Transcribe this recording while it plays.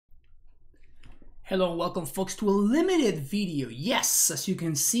Hello and welcome folks to a limited video. Yes, as you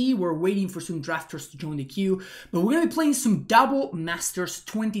can see, we're waiting for some drafters to join the queue, but we're going to be playing some Double Masters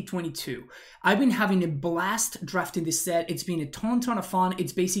 2022. I've been having a blast drafting this set. It's been a ton of fun.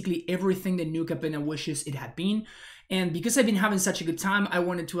 It's basically everything that New Capena wishes it had been. And because I've been having such a good time, I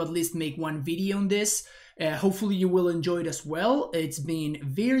wanted to at least make one video on this. Hopefully you will enjoy it as well. It's been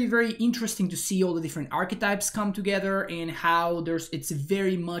very interesting to see all the different archetypes come together and how it's a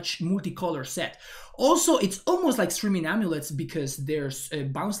very much multicolor set. Also, it's almost like streaming amulets because there's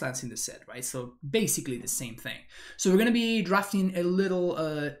bounce lands in the set, right? So basically the same thing. So we're gonna be drafting a little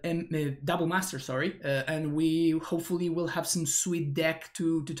Double Master, and we hopefully will have some sweet deck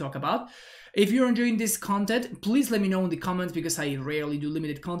to talk about. If you're enjoying this content, please let me know in the comments because I rarely do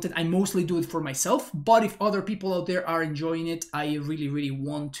limited content. I mostly do it for myself, but if other people out there are enjoying it, I really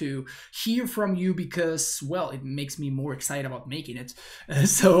want to hear from you because, well, it makes me more excited about making it.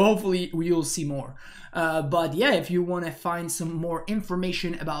 So hopefully you'll see more. But yeah, if you want to find some more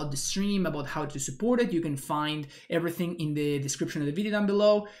information about the stream, about how to support it, you can find everything in the description of the video down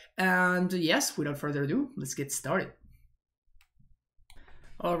below. And yes, without further ado, let's get started.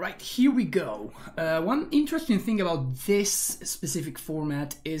 All right, here we go. One interesting thing about this specific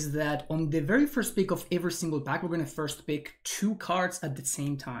format is that on the very first pick of every single pack, we're going to first pick 2 cards at the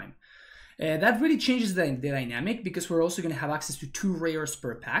same time. That really changes the dynamic because we're also going to have access to 2 rares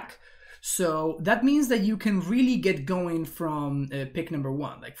per pack. So that means that you can really get going from pick number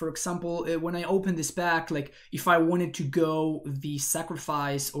 1. Like for example, when I open this pack, like if I wanted to go the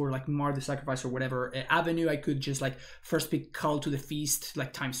sacrifice or like Mar the Sacrifice or whatever avenue, I could just like first pick Call to the Feast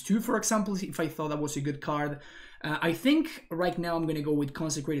like ×2, for example, if I thought that was a good card. I think right now I'm going to go with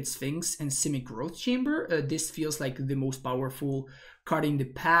Consecrated Sphinx and Simic Growth Chamber. This feels like the most powerful card in the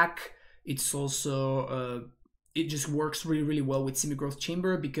pack. It's also... it just works really well with Simic Growth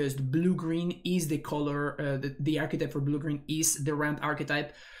Chamber because the blue-green is the color, the archetype for blue-green is the ramp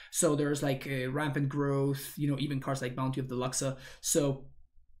archetype. So there's like rampant growth, you know, even cards like Bounty of the Luxa. So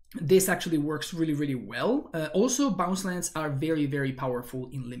this actually works really well. Also, bounce lands are very powerful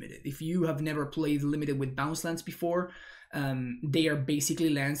in Limited. If you have never played Limited with bounce lands before, they are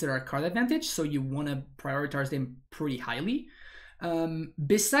basically lands that are card advantage, so you want to prioritize them pretty highly.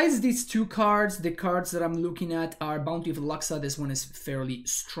 Besides these 2 cards, the cards that I'm looking at are Bounty of Luxa. This one is fairly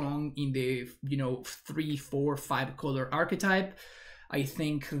strong in the, you know, 3, 4, 5 color archetype. I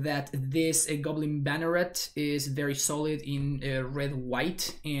think that this Goblin Banneret is very solid in red,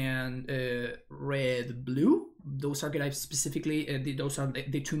 white, and red, blue. Those archetypes specifically, those are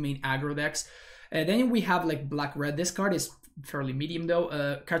the 2 main aggro decks. Then we have like black, red. This card is fairly medium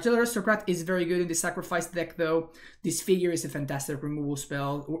though. Cartel Aristocrat is very good in the sacrifice deck though. This figure is a fantastic removal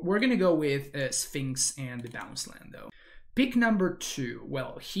spell. We're gonna go with Sphinx and the bounce land though. Pick number 2.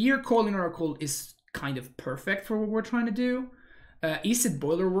 Well, here Calling Oracle is kind of perfect for what we're trying to do. Izzet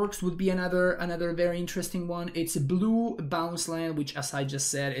Boilerworks would be another very interesting one. It's a blue bounce land, which as I just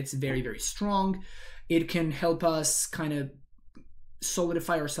said, it's very strong. It can help us kind of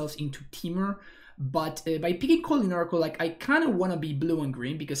solidify ourselves into Teamer. But by picking Calling Oracle, like I kind of want to be blue and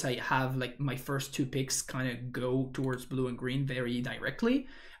green because I have like my first 2 picks kind of go towards blue and green very directly.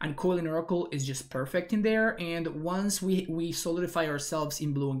 And Calling Oracle is just perfect in there. And once we solidify ourselves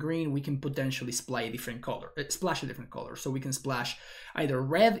in blue and green, we can potentially splash a different color. So we can splash either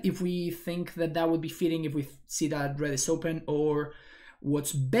red if we think that would be fitting, if we see that red is open, or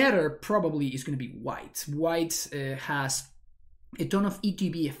what's better probably is going to be white. White has a ton of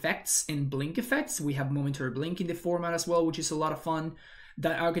ETB effects and blink effects. We have Momentary Blink in the format as well, which is a lot of fun.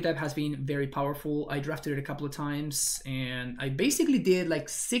 That archetype has been very powerful. I drafted it a couple of times, and I basically did like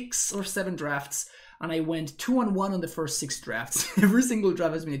 6 or 7 drafts, and I went 2-1 on the first 6 drafts. Every single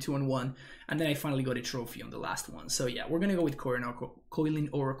draft has been a 2-1, and then I finally got a trophy on the last one. So yeah, we're gonna go with Calling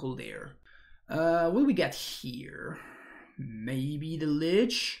Oracle there. What do we got here? Maybe the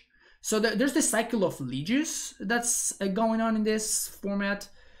Lich. So there's the cycle of Lieges that's going on in this format.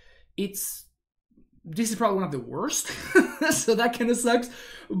 This is probably one of the worst, so that kind of sucks.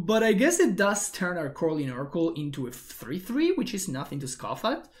 But I guess it does turn our Calling Oracle into a 3/3, which is nothing to scoff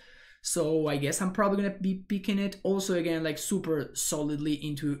at. So I guess I'm probably gonna be picking it. Also, again, like super solidly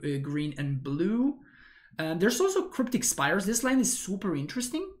into green and blue. There's also Cryptic Spires. This line is super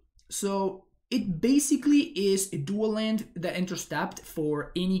interesting. So it basically is a dual land that enters tapped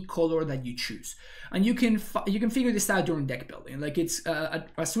for any color that you choose, and you can figure this out during deck building. Like it's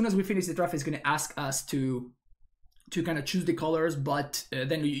as soon as we finish the draft, it's going to ask us to kind of choose the colors, but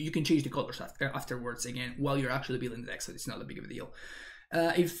then you can change the colors afterwards again while you're actually building the deck, so it's not a big of a deal.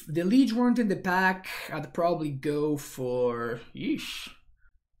 If the Liege weren't in the pack, I'd probably go for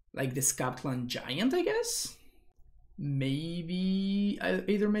like the Scaplan Giant, I guess. Maybe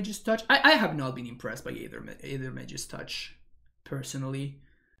Aether Mage's Touch. I have not been impressed by Aether Mage's Touch, personally.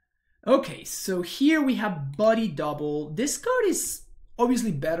 Okay, so here we have Body Double. This card is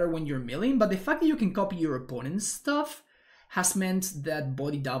obviously better when you're milling, but the fact that you can copy your opponent's stuff has meant that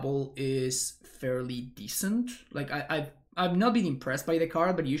Body Double is fairly decent. Like, I've not been impressed by the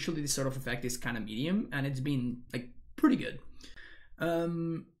card, but usually this sort of effect is kind of medium, and it's been, like, pretty good.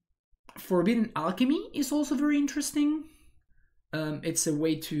 Forbidden Alchemy is also very interesting. It's a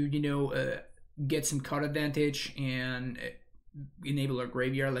way to, you know, get some card advantage and enable our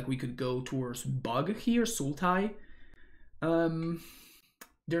graveyard. Like, we could go towards Bug here, Sultai.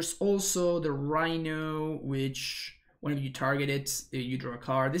 There's also the Rhino, which whenever you target it, you draw a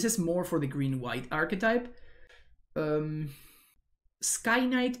card. This is more for the green-white archetype. Sky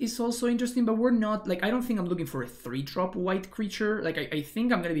Knight is also interesting, but we're not, like, I don't think I'm looking for a 3-drop white creature. Like, I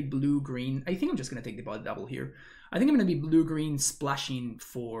think I'm going to be blue-green. I think I'm just going to take the Body Double here. I think I'm going to be blue-green splashing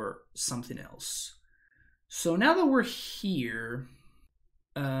for something else. So now that we're here,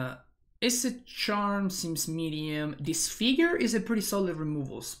 Is a Charm seems medium. Disfigure is a pretty solid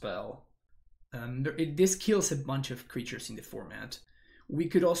removal spell. This kills a bunch of creatures in the format. We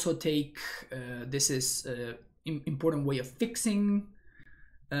could also take, this is important way of fixing.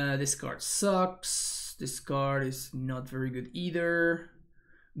 This card sucks. This card is not very good either.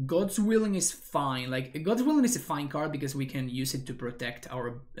 God's Willing is fine. Like, God's Willing is a fine card because we can use it to protect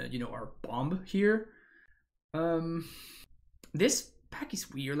our, you know, our bomb here. This pack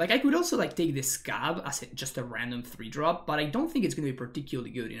is weird. Like, I could also like take this Scab as just a random 3-drop, but I don't think it's going to be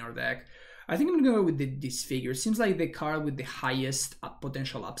particularly good in our deck. I think I'm going to go with the Disfigure. Seems like the card with the highest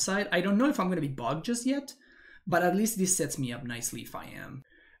potential upside. I don't know if I'm going to be bugged just yet, but at least this sets me up nicely if I am.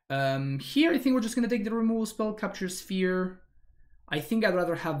 Here, I think we're just going to take the removal spell, Capture Sphere. I think I'd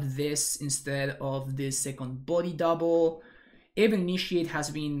rather have this instead of this second Body Double. Even Initiate has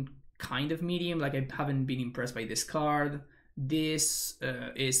been kind of medium. Like, I haven't been impressed by this card. This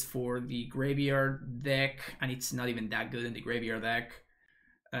is for the graveyard deck, and it's not even that good in the graveyard deck.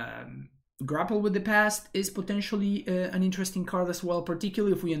 Grapple with the Past is potentially an interesting card as well,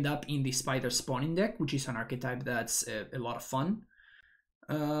 particularly if we end up in the Spider Spawning deck, which is an archetype that's a lot of fun.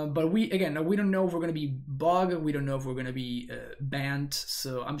 But we don't know if we're going to be bugged, we don't know if we're going to be banned,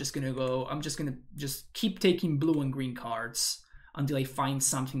 so I'm just going to just keep taking blue and green cards until I find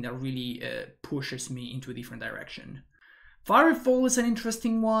something that really pushes me into a different direction. Firefall is an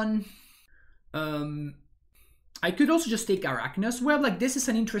interesting one. I could also just take Arachnos Web. Like, this is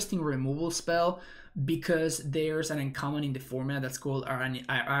an interesting removal spell because there's an uncommon in the format that's called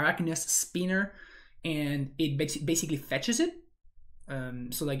Arachnos Spinner, and it basically fetches it.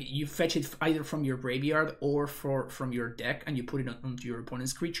 So like, you fetch it either from your graveyard or from your deck, and you put it onto your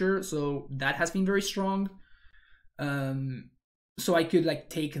opponent's creature. So that has been very strong. So I could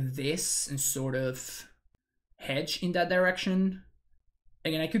like take this and sort of hedge in that direction.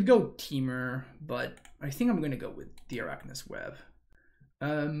 Again, I could go Teamer, but I think I'm gonna go with the Arachnos Web.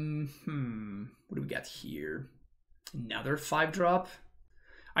 What do we got here? Another 5-drop.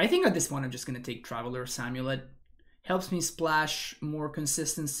 I think at this point I'm just gonna take Traveler's Amulet. Helps me splash more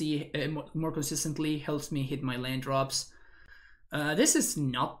consistently, helps me hit my land drops. This is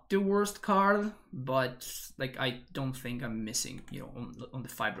not the worst card, but like, I don't think I'm missing, you know, on the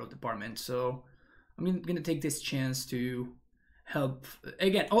 5-drop department. So I'm gonna take this chance to help.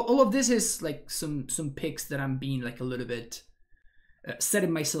 Again, all of this is like some picks that I'm being like a little bit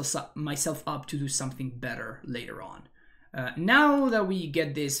setting myself up to do something better later on. Now that we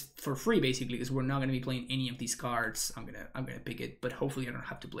get this for free, basically, because we're not going to be playing any of these cards, I'm gonna pick it, but hopefully I don't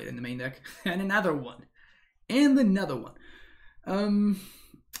have to play it in the main deck. And another one, and another one.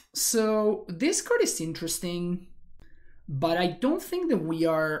 So this card is interesting, but I don't think that we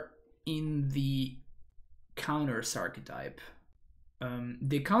are in the counters archetype.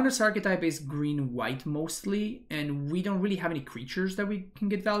 The counters archetype is green-white mostly, and we don't really have any creatures that we can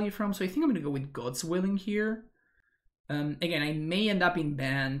get value from, so I think I'm gonna go with God's Willing here. Again, I may end up in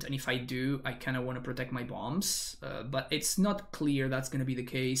banned, and if I do, I kind of want to protect my bombs, but it's not clear that's going to be the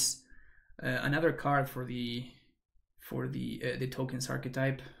case. Another card for the tokens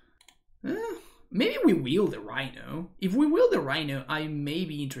archetype. Maybe we wheel the Rhino. If we wheel the Rhino, I may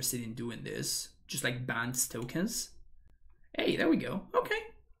be interested in doing this, just like banned tokens. Hey, there we go.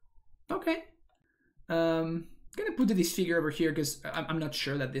 Okay. Gonna put the Disfigure over here because I'm not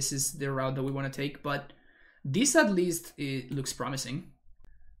sure that this is the route that we want to take, but this at least it looks promising.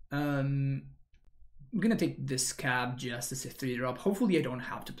 I'm gonna take this Cab just as a 3-drop. Hopefully I don't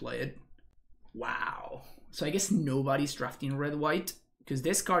have to play it. Wow. So I guess nobody's drafting red-white because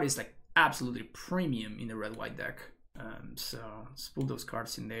this card is like absolutely premium in the red-white deck. So let's pull those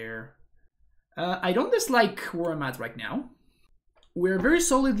cards in there. I don't dislike where I'm at right now. We're very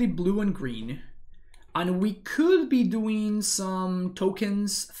solidly blue and green, and we could be doing some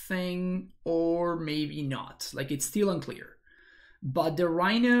tokens thing, or maybe not. Like, it's still unclear. But the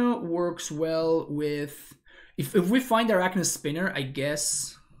Rhino works well with... If we find Arachno Spinner, I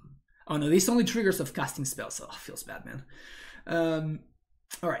guess... Oh no, this only triggers of casting spells. Oh, feels bad, man.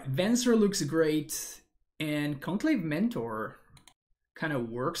 Alright, Venser looks great, and Conclave Mentor kind of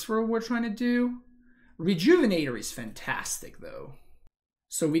works for what we're trying to do. Rejuvenator is fantastic, though.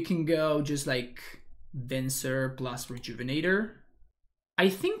 So we can go just like Venser plus Rejuvenator. I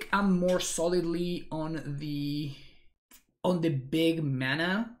think I'm more solidly on the big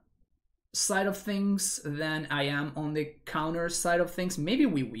mana side of things than I am on the counter side of things. Maybe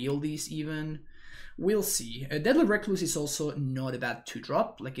we wheel these even. We'll see. Deadly Recluse is also not a bad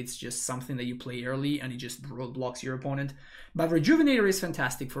 2-drop. Like, it's just something that you play early and it just roadblocks your opponent. But Rejuvenator is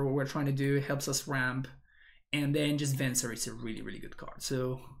fantastic for what we're trying to do. It helps us ramp. And then just Venser is a really, really good card.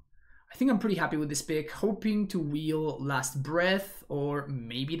 So I think I'm pretty happy with this pick. Hoping to wheel Last Breath, or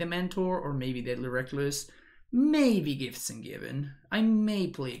maybe the Mentor, or maybe Deadly Recluse. Maybe Gifts and Given. I may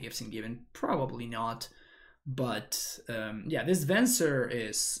play Gifts and Given. Probably not. But yeah, this Venser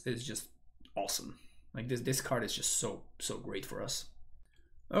is just awesome. Like, this card is just so great for us.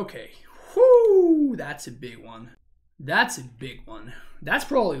 Okay. Whoo! That's a big one. That's a big one. That's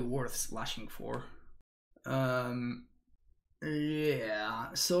probably worth splashing for.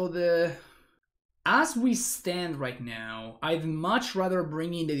 Yeah. So as we stand right now, I'd much rather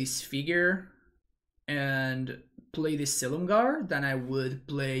bring in the Disfigure and play the Silumgar than I would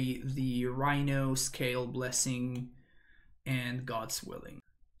play the Rhino, Scale Blessing, and God's Willing.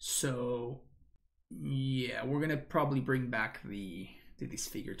 So yeah, we're gonna probably bring back the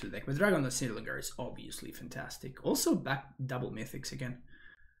Disfigure to the deck. But Dragon of Silumgar is obviously fantastic. Also back double Mythics again.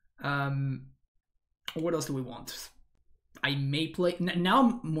 What else do we want? I may play... Now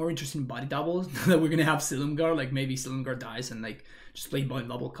I'm more interested in Body Double. That we're gonna have Silumgar. Like, maybe Silumgar dies and like just play Body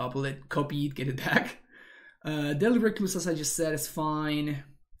Double, copy it, get it back. Deadly Recluse, as I just said, is fine.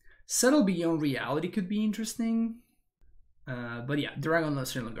 Settle Beyond Reality could be interesting. But yeah, Dragon of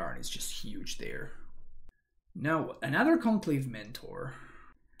Silumgar is just huge there. Now, another Conclave Mentor.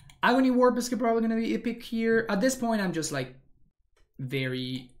 Agony Warp is probably gonna be a pick here. At this point, I'm just like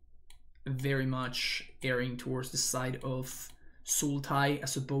very much erring towards the side of Sultai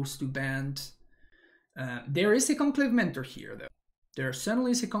as opposed to Band. There is a Conclave Mentor here, though. There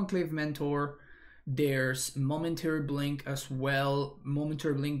certainly is a Conclave Mentor. There's Momentary Blink as well.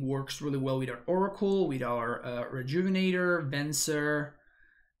 Momentary Blink works really well with our Oracle, with our Rejuvenator, Venser,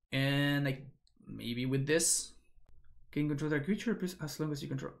 and like maybe with this. Can control that creature as long as you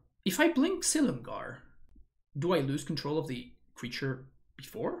control. If I blink Silumgar, do I lose control of the creature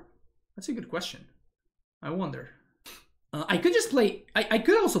before? That's a good question. I wonder. I could just play... I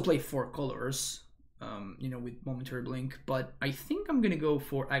could also play 4 colors, you know, with Momentary Blink, but I think I'm going to go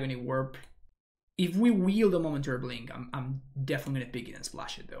for Agony Warp. If we wheel the Momentary Blink, I'm definitely going to pick it and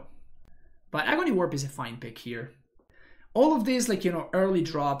splash it, though. But Agony Warp is a fine pick here. All of these, like, you know, early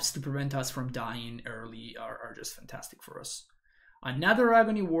drops to prevent us from dying early are just fantastic for us. Another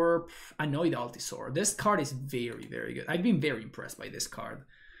Agony Warp, Annoyed Altisaur. This card is very, very good. I've been very impressed by this card.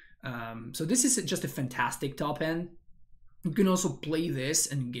 So this is just a fantastic top end. You can also play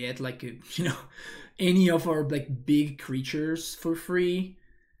this and get like a, you know, any of our like big creatures for free.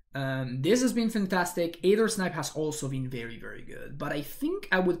 This has been fantastic. Aether Snipe has also been very, very good, but I think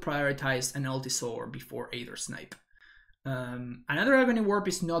I would prioritize an Altisaur before Aether Snipe. Another Agony Warp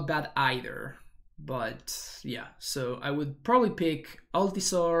is not bad either, but yeah, so I would probably pick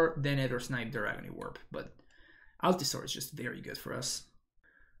Altisaur, then Aether Snipe, their Agony Warp, but Altisaur is just very good for us.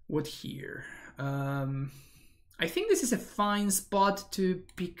 What here? I think this is a fine spot to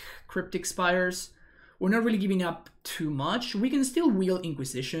pick Cryptic Spires. We're not really giving up too much. We can still wheel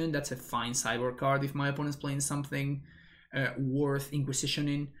Inquisition. That's a fine sideboard card if my opponent's playing something worth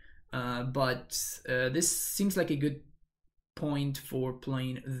Inquisitioning. But this seems like a good point for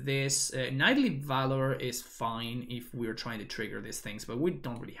playing this. Knightly Valor is fine if we're trying to trigger these things, but we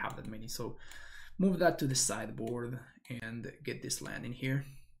don't really have that many. So move that to the sideboard and get this land in here.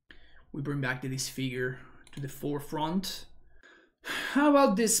 We bring back this figure to the forefront. How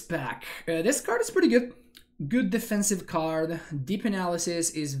about this pack? This card is pretty good. Good defensive card. Deep Analysis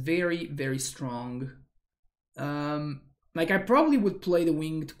is very, very strong. Like, I probably would play the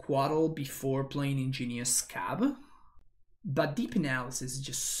Winged Quaddle before playing Ingenious Scab. But Deep Analysis is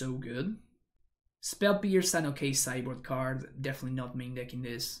just so good. Spell Pierce, an okay sideboard card. Definitely not main decking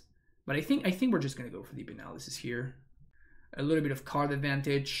this. But I think we're just gonna go for Deep Analysis here. A little bit of card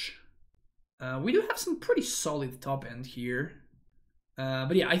advantage. We do have some pretty solid top end here.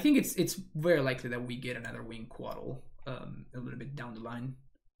 But yeah, I think it's very likely that we get another Wing Quaddle a little bit down the line.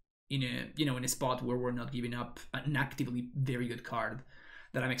 In a spot where we're not giving up an actively very good card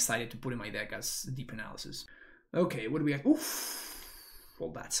that I'm excited to put in my deck as Deep Analysis. Okay, what do we have? Oof.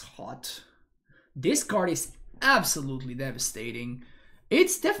 Well, that's hot. This card is absolutely devastating.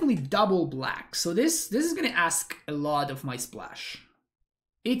 It's definitely double black, so this is gonna ask a lot of my splash.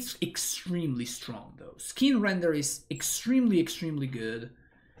 It's extremely strong though. Skin Render is extremely good.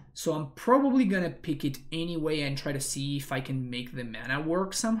 So I'm probably gonna pick it anyway and try to see if I can make the mana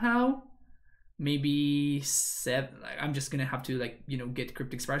work somehow. Maybe 7. Like, I'm just gonna have to get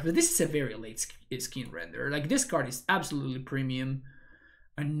Cryptic Spires, but this is a very late Skin Render. Like, this card is absolutely premium,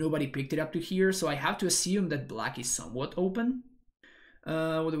 and nobody picked it up to here, so I have to assume that black is somewhat open.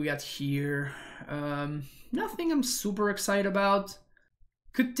 What do we got here? Nothing I'm super excited about.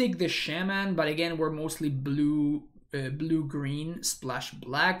 Could take the Shaman, but again, we're mostly blue-green splash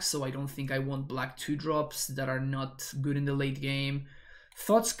black, so I don't think I want black 2-drops that are not good in the late game.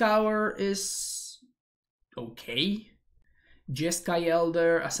 Thought Scour is okay. Jeskai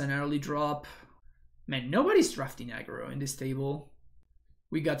Elder as an early drop. Man, nobody's drafting aggro in this table.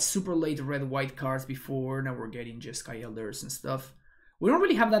 We got super late red-white cards before, now we're getting Jeskai Elders and stuff. We don't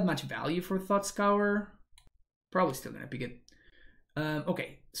really have that much value for Thought Scour. Probably still gonna pick it.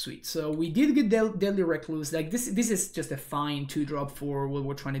 Okay, sweet. So we did get Deadly Recluse. Like this is just a fine 2-drop for what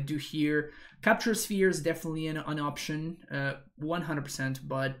we're trying to do here. Capture Sphere is definitely an option, 100%.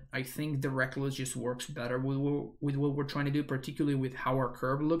 But I think the Recluse just works better with what we're trying to do, particularly with how our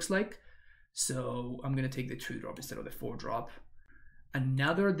curve looks like. So I'm gonna take the 2-drop instead of the 4-drop.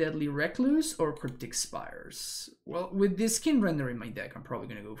 Another Deadly Recluse or Cryptic Spires? Well, with this Skin Render in my deck, I'm probably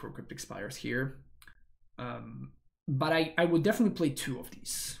gonna go for Cryptic Spires here. But I would definitely play 2 of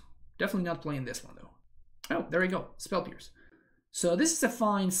these. Definitely not playing this one though. Oh, there we go, Spell Pierce. So this is a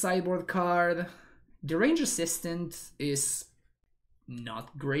fine sideboard card. The range assistant is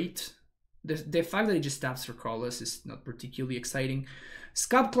not great. The fact that it just taps for colorless is not particularly exciting.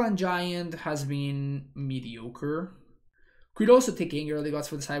 Scalp Clan Giant has been mediocre. Could also take Anger of the Gods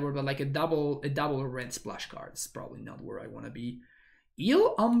for the sideboard, but like a double red splash card is probably not where I want to be.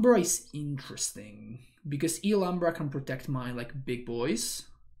 Eel Umbra is interesting because Eel Umbra can protect my big boys.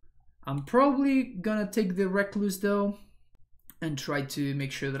 I'm probably gonna take the Recluse though and try to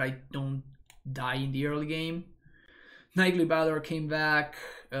make sure that I don't die in the early game. Nightly Valor came back.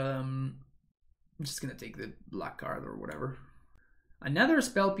 I'm just gonna take the black card or whatever. Another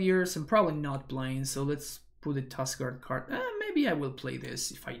Spell Pierce. I'm probably not playing, so let's put a Tuskguard card. Maybe I will play this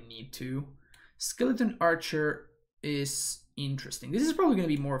if I need to. Skeleton Archer is interesting. This is probably going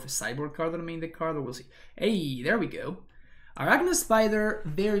to be more of a sideboard card than a main deck card, but we'll see. Hey, there we go. Arachno Spider,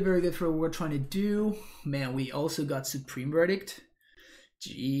 very good for what we're trying to do. Man, we also got Supreme Verdict.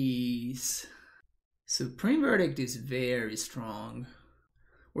 Jeez. Supreme Verdict is very strong.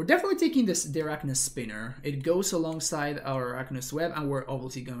 We're definitely taking the Arachno Spinner. It goes alongside our Arachno's Web, and we're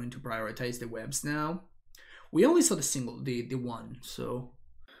obviously going to prioritize the webs now. We only saw the one, so...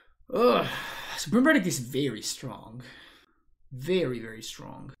 Supreme Verdict is very strong. Very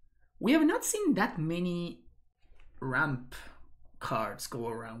strong. We have not seen that many ramp cards go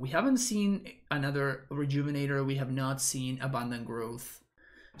around. We haven't seen another Rejuvenator. We have not seen Abundant Growth.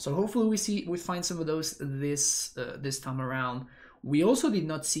 So hopefully we find some of those this time around. We also did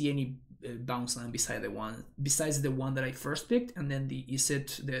not see any bounce land besides the one that I first picked, and then the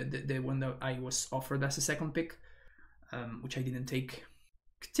Iset, the one that I was offered as a second pick, which I didn't take.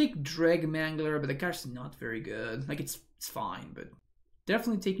 Could take Dreg Mangler, but the card's not very good. Like it's fine, but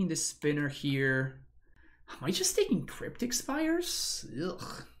definitely taking the Spinner here. Am I just taking Cryptic Spires?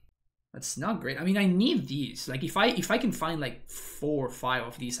 Ugh, that's not great. I mean, I need these. Like if I can find like 4 or 5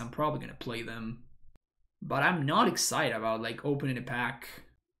 of these, I'm probably gonna play them. But I'm not excited about opening a pack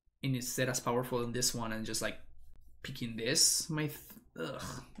in a set as powerful as this one and just picking this. Ugh,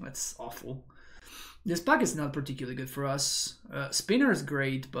 that's awful. This pack is not particularly good for us. Spinner is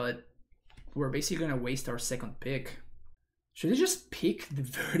great, but we're basically gonna waste our second pick. Should I just pick the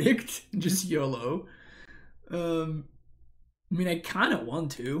Verdict? Just YOLO? I mean, I kind of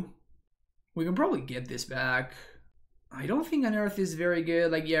want to. We can probably get this back. I don't think Unearth is very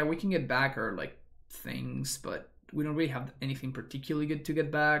good. Yeah, we can get back our things, but we don't really have anything particularly good to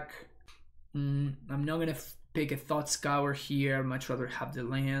get back. I'm not gonna pick a Thought Scour here. I'd much rather have the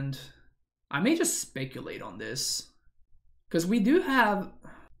land. I may just speculate on this because we do have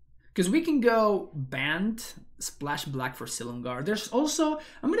Because we can go Band, Splash Black for Silumgar. There's also,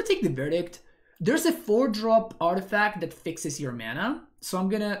 I'm going to take the Verdict. There's a 4-drop artifact that fixes your mana. So I'm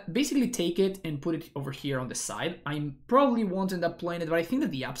going to basically take it and put it over here on the side. I probably won't end up playing it, but I think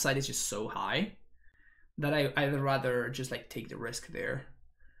that the upside is just so high that I'd rather just like take the risk there.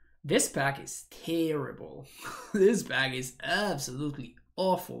 This pack is terrible. This pack is absolutely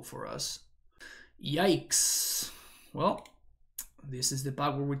awful for us. Yikes. Well, this is the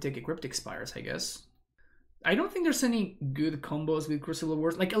pack where we take a Cryptic Spires, I guess. I don't think there's any good combos with Crucible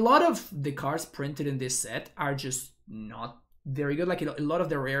Wars. Like, a lot of the cards printed in this set are just not very good. Like, a lot of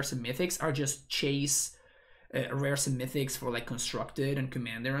the rares and mythics are just chase rares and mythics for, like, Constructed and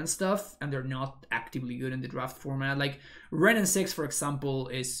Commander and stuff. And they're not actively good in the draft format. Like, Ren and 6, for example,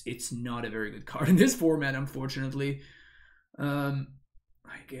 it's not a very good card in this format, unfortunately. I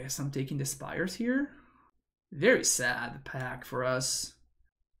guess I'm taking the Spires here. Very sad pack for us.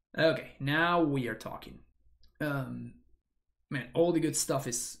 Okay, now we are talking. Man, all the good stuff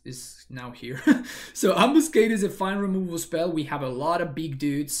is now here. So Ambuscade is a fine removal spell. We have a lot of big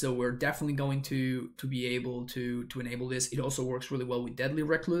dudes, so we're definitely going to be able to enable this. It also works really well with Deadly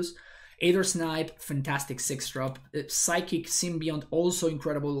Recluse. Aether Snipe, fantastic 6-drop. Psychic Symbiont, also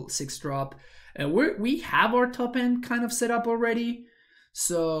incredible 6-drop. We have our top end kind of set up already,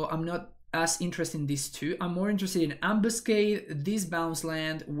 so I'm not as interested in these two. I'm more interested in Ambuscade, this bounce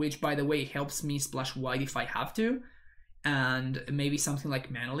land, which by the way helps me splash white if I have to, and maybe something like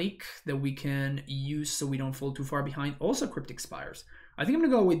Mana Leak that we can use so we don't fall too far behind. Also Cryptic Spires. I think I'm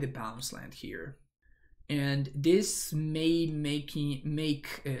gonna go with the bounce land here, and this may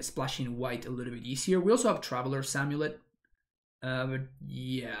make splashing white a little bit easier. We also have Traveler's Amulet, but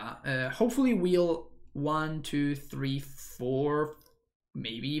yeah, hopefully we'll 1, 2, 3, 4.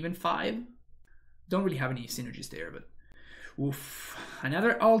 Maybe even 5. Don't really have any synergies there, but oof.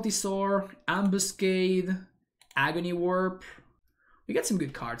 Another Altisaur, Ambuscade, Agony Warp. We got some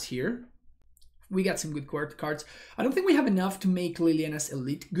good cards here. We got some good cards. I don't think we have enough to make Liliana's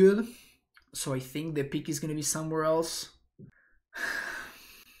Elite good, so I think the pick is going to be somewhere else.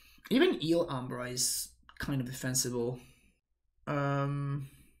 Even Eel Umbra is kind of defensible. We're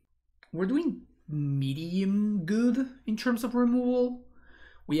doing medium good in terms of removal.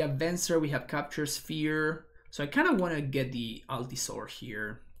 We have Venser, we have Capture Sphere, so I kind of want to get the Altisaur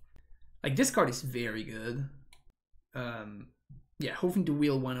here. Like, this card is very good. Yeah, hoping to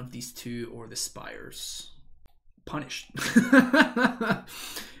wheel one of these two or the Spires. Punished.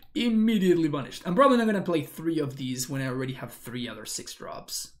 Immediately punished. I'm probably not going to play 3 of these when I already have 3 other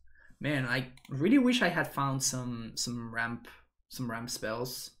 6-drops. Man, I really wish I had found some ramp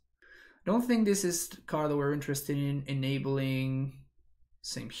spells. I don't think this is the card that we're interested in enabling.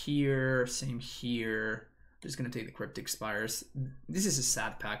 Same here, same here. Just gonna take the Cryptic Spires. This is a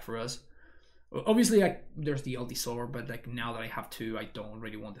sad pack for us. Obviously, there's the Altisaur, but like now that I have 2, I don't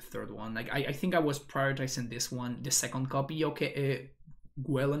really want the 3rd one. Like I think I was prioritizing this one, the 2nd copy, okay,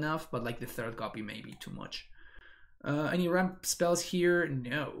 well enough, but like the 3rd copy may be too much. Any ramp spells here?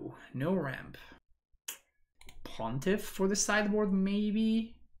 No, no ramp. Pontiff for the sideboard,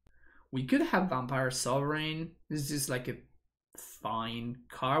 maybe. We could have Vampire Sovereign. This is like a fine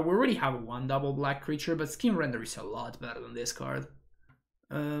card. We already have 1 double black creature, but Skin Render is a lot better than this card.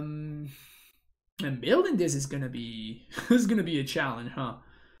 And building this is gonna be a challenge, huh?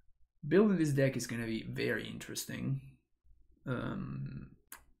 Building this deck is gonna be very interesting.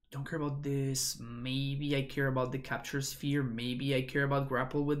 Don't care about this. Maybe I care about the Capture Sphere. Maybe I care about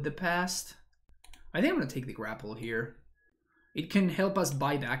Grapple with the Past. I think I'm gonna take the Grapple here. It can help us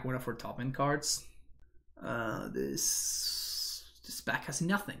buy back one of our top end cards. This pack has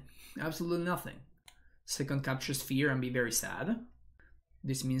nothing. Absolutely nothing. 2nd Capture Sphere and be very sad.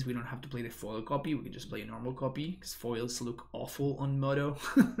 This means we don't have to play the foil copy. We can just play a normal copy, because foils look awful on Moto.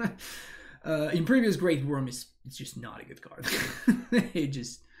 In previous, Great Worm it's just not a good card.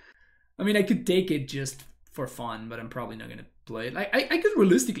 I mean, I could take it just for fun, but I'm probably not going to play it. I could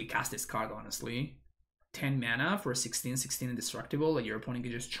realistically cast this card, honestly. 10 mana for a 16/16 indestructible, like your opponent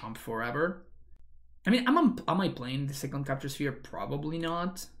can just chomp forever. I mean, am I playing the 2nd Capture Sphere? Probably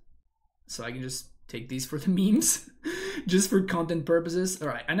not. So I can just take these for the memes, just for content purposes. All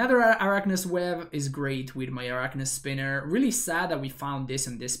right, another Arachnus Web is great with my Arachnus Spinner. Really sad that we found this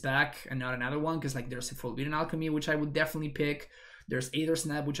in this pack and not another one, because like there's a Forbidden Alchemy, which I would definitely pick. There's Aether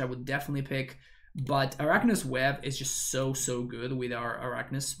Snap, which I would definitely pick. But Arachnus Web is just so good with our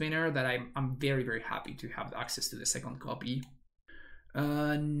Arachnus Spinner that I'm very, very happy to have access to the 2nd copy.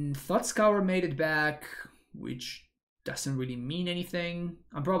 Thought Scour made it back, which doesn't really mean anything.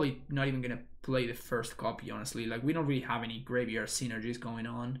 I'm probably not even gonna play the 1st copy, honestly. Like, we don't really have any graveyard synergies going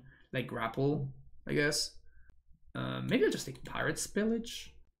on. like grapple, I guess. Maybe I'll just take Pirate's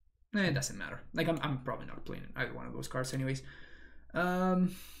Pillage. It doesn't matter. Like I'm probably not playing either one of those cards anyways.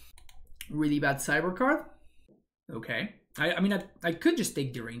 Really bad Cyber card. Okay. I mean I could just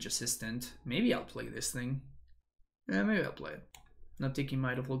take Derange Assistant. Maybe I'll play this thing. Yeah, maybe I'll play it. Not taking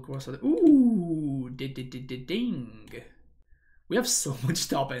Might of Old Course. Ooh, ding. We have so much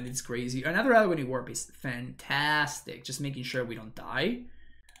top end, it's crazy. Another Agony Warp is fantastic. Just making sure we don't die.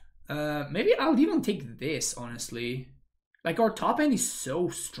 Maybe I'll even take this, honestly. Like, our top end is so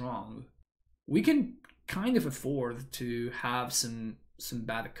strong. We can kind of afford to have some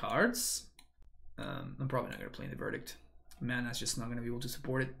bad cards. I'm probably not going to play in the Verdict. Mana's just not going to be able to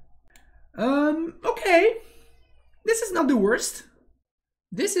support it. Okay. This is not the worst.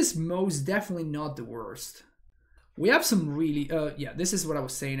 This is most definitely not the worst. We have some really... yeah, this is what I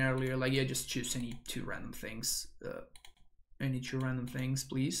was saying earlier. Like, yeah, just choose any 2 random things. Any 2 random things,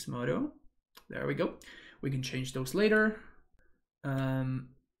 please, Moto. There we go. We can change those later.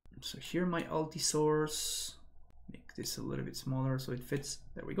 So here my ulti source. Make this a little bit smaller so it fits.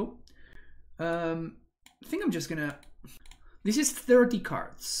 There we go. I think I'm just gonna... This is 30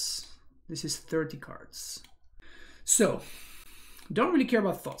 cards. This is 30 cards. So, don't really care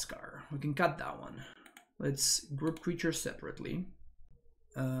about Thoughtscar. We can cut that one. Let's group creatures separately.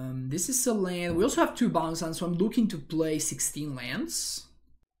 This is a land. We also have 2 bounce lands, so I'm looking to play 16 lands.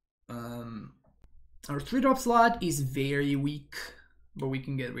 Our 3-drop slot is very weak, but we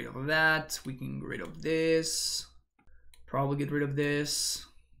can get rid of that. We can get rid of this. Probably get rid of this.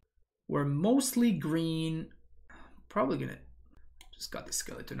 We're mostly green. Probably gonna just got the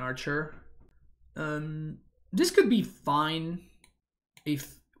Skeleton Archer. This could be fine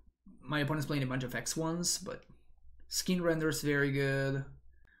if my opponent's playing a bunch of X1s, but Skin Render is very good.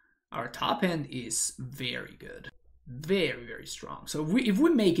 Our top end is very good. Very, very strong. So if we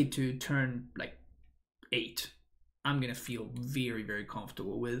make it to turn like 8, I'm gonna feel very, very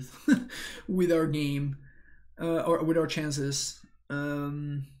comfortable with with our game or with our chances.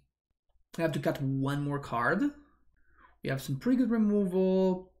 I have to cut 1 more card. We have some pretty good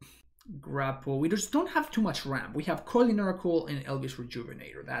removal. Grapple. We just don't have too much ramp. We have Coiling Oracle and Elvish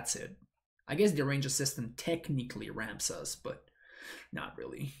Rejuvenator. That's it. I guess the Range Assistant technically ramps us, but not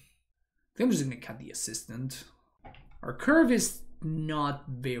really. I think I'm just gonna cut the Assistant. Our curve is not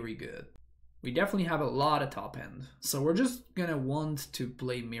very good. We definitely have a lot of top end. So we're just gonna want to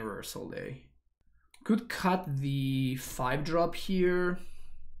play Mirrors all day. Could cut the 5-drop here.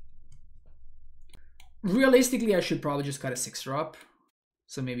 Realistically, I should probably just cut a 6-drop.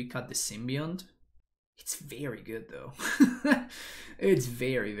 So maybe cut the Symbiont. It's very good though. It's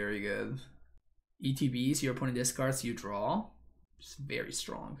very, very good. ETBs, your opponent discards, you draw. It's very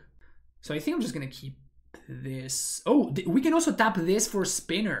strong. So I think I'm just gonna keep this. Oh, we can also tap this for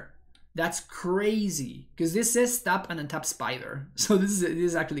Spinner. That's crazy. Because this says tap and untap Spider. So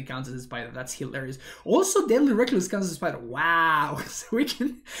this actually counts as a Spider. That's hilarious. Also, Deadly Reckless counts as a Spider. Wow. So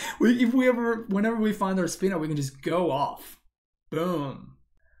whenever we find our Spinner, we can just go off. Boom.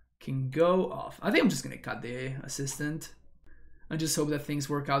 Can go off. I think I'm just gonna cut the Assistant. I just hope that things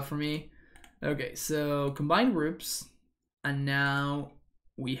work out for me. Okay, so combined groups, and now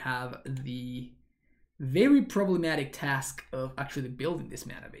we have the very problematic task of actually building this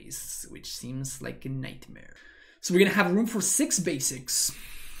mana base, which seems like a nightmare. So we're gonna have room for 6 basics.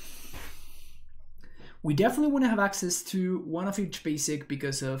 We definitely want to have access to 1 of each basic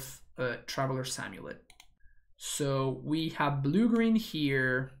because of Traveler's Amulet. So we have blue-green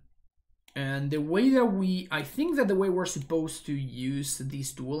here. And the way that I think that the way we're supposed to use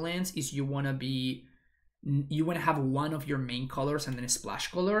these dual lands is you want to have 1 of your main colors and then a splash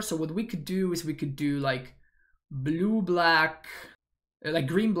color. So what we could do is we could do like blue, black, like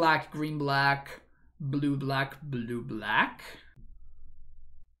green, black, green, black, blue, black, blue, black.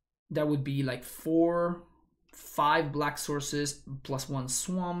 That would be like 4, 5 black sources plus 1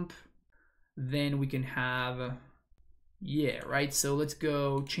 swamp. Then we can have... Yeah, right, so let's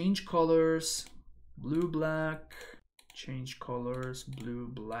go change colors, blue, black, change colors, blue,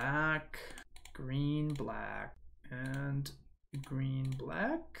 black, green, black, and green,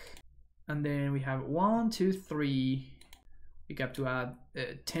 black. And then we have 1, 2, 3, we got to add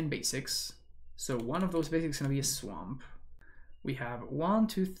 10 basics. So 1 of those basics is gonna be a swamp. We have 1,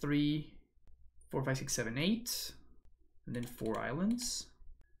 2, 3, 4, 5, 6, 7, 8, and then 4 islands.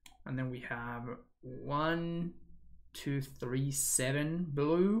 And then we have 1, 2, 3, 7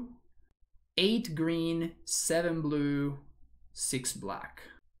 blue, 8 green, 7 blue, 6 black.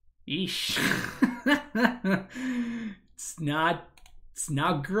 Eesh. It's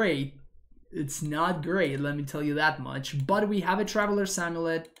not great. It's not great, let me tell you that much. But we have a Traveler's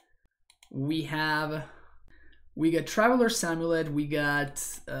Amulet. We got Traveler's Amulet. We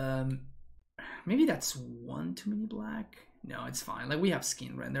got maybe that's one too many black. No, it's fine. Like, we have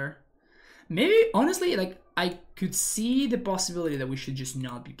Skin Render. Maybe, honestly, like, I could see the possibility that we should just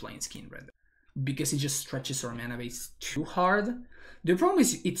not be playing Skin Render, because it just stretches our mana base too hard. The problem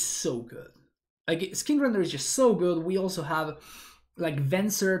is it's so good. Like, Skin Render is just so good. We also have, like,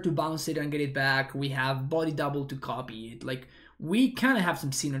 Venser to bounce it and get it back. We have Body Double to copy it. Like, we kind of have some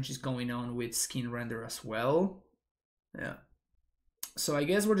synergies going on with Skin Render as well. Yeah. So I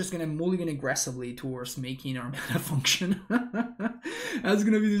guess we're just going to mulligan aggressively towards making our mana function. That's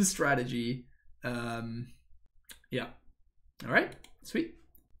going to be the strategy. Yeah. All right. Sweet.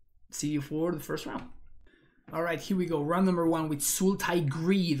 See you for the first round. All right, here we go. Round number 1 with Sultai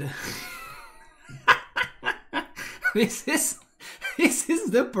Greed. This is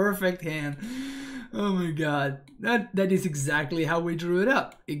the perfect hand. Oh my god. That is exactly how we drew it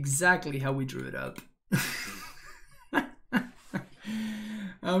up. Exactly how we drew it up.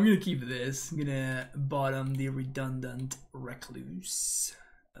 I'm gonna keep this. I'm gonna bottom the redundant Recluse.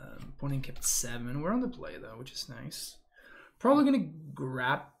 Opponent kept 7. We're on the play though, which is nice. Probably gonna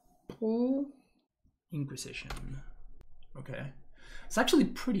grapple Inquisition. Okay. It's actually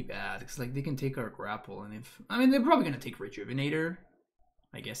pretty bad because, like, they can take our grapple, and they're probably gonna take Rejuvenator.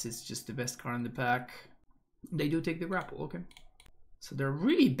 I guess it's just the best card in the pack. They do take the grapple, okay. So they're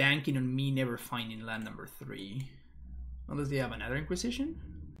really banking on me never finding land number 3. Unless they have another Inquisition.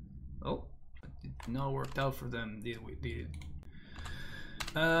 Oh, it did not work out for them, did it?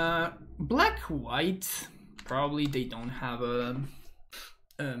 Black-white, probably they don't have a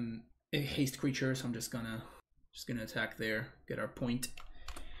haste creature, so I'm just gonna attack there, get our point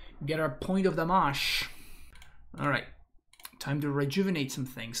of the mash. All right, time to rejuvenate some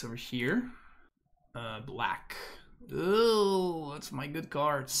things over here. Black. Oh, that's my good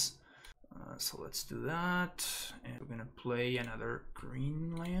cards. So let's do that, and we're gonna play another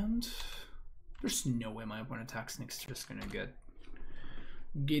green land. There's no way my opponent attacks next. Just gonna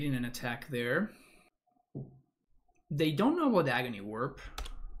get in an attack there. They don't know about the Agony Warp,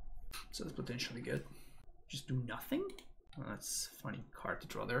 so that's potentially good. Just do nothing. Oh, that's a funny card to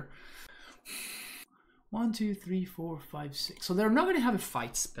draw there. 1, 2, 3, 4, 5, 6. So they're not gonna have a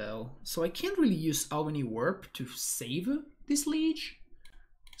fight spell, so I can't really use Agony Warp to save this liege.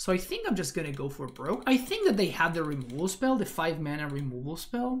 So I think I'm just gonna go for broke. I think that they have the removal spell, the 5 mana removal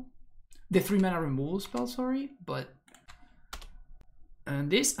spell, the 3 mana removal spell, sorry, but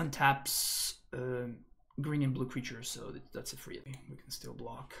this untaps green and blue creatures, so that's a free. We can still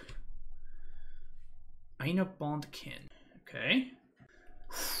block. Aina Bondkin. Okay.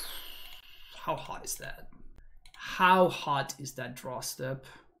 How hot is that? How hot is that draw step?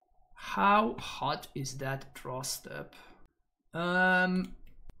 How hot is that draw step?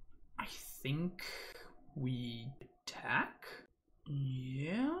 I think we attack.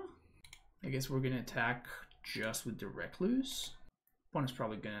 Yeah. I guess we're gonna attack just with the Recluse. Opponent's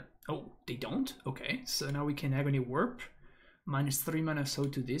probably gonna. Oh, they don't? Okay, so now we can Agony Warp. -3 mana so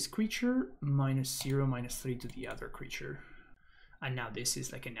to this creature, -0, -3 to the other creature. And now this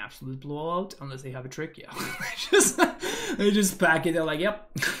is like an absolute blowout, unless they have a trick. Yeah, they just pack it. They're like,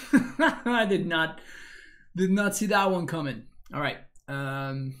 yep, I did not see that one coming. All right,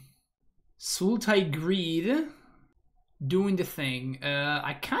 Sultai Greed doing the thing.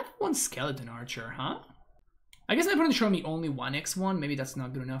 I kind of want Skeleton Archer, huh? I guess I'm going to show me only 1x1. Maybe that's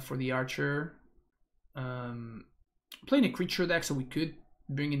not good enough for the Archer. Playing a creature deck, so we could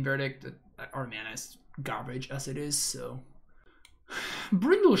bring in Verdict. Our mana is garbage as it is, so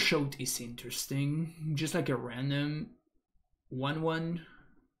Brindle Shoat is interesting. Just like a random 1/1.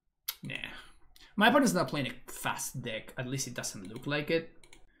 Nah. My opponent's not playing a fast deck. At least it doesn't look like it.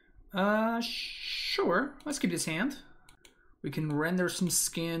 Sure. Let's keep this hand. We can render some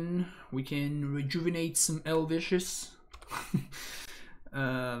skin. We can rejuvenate some Elvishes.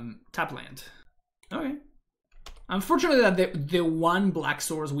 Tap land. Okay. Unfortunately, that the one black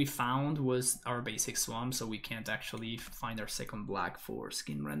source we found was our basic swamp, so we can't actually find our second black for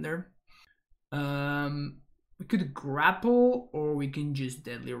skin render. We could grapple, or we can just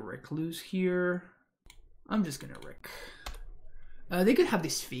Deadly Recluse here. I'm just gonna Rick. They could have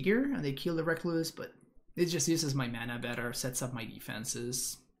this figure, and they kill the Recluse, but it just uses my mana better, sets up my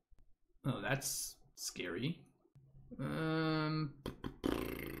defenses. Oh, that's scary.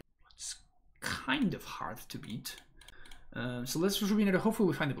 It's kind of hard to beat. So let's rejuvenate. Hopefully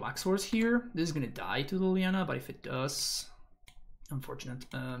we find the black source here. This is gonna die to Liliana, but if it does, unfortunate.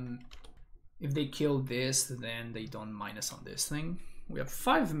 If they kill this, then they don't minus on this thing. We have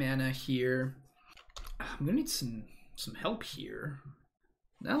 5 mana here. I'm gonna need some help here.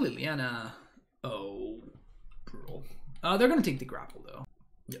 Now Liliana. Oh, brutal. They're gonna take the grapple though.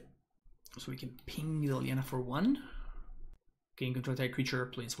 Yep. So we can ping Liliana for 1. Gain control type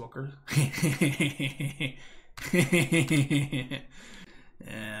creature, planeswalker.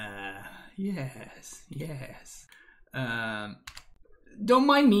 Yes, yes. Don't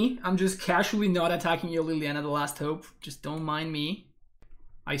mind me. I'm just casually not attacking you, Liliana, the last hope. Just don't mind me.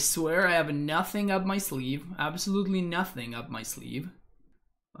 I swear I have nothing up my sleeve. Absolutely nothing up my sleeve.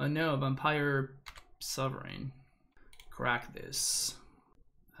 Oh no, Vampire Sovereign. Crack this.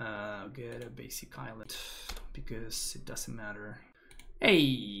 Get a basic island because it doesn't matter.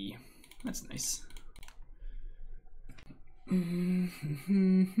 Hey, that's nice. We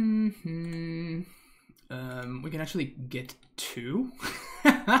can actually get 2.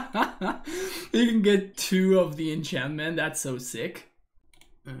 You can get 2 of the enchantment. That's so sick.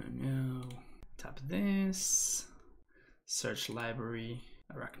 Oh no. Tap this. Search library.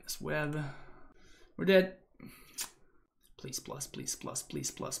 Arachnus web. We're dead. Please plus, please plus, please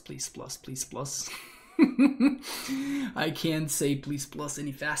plus, please plus, please plus. I can't say please plus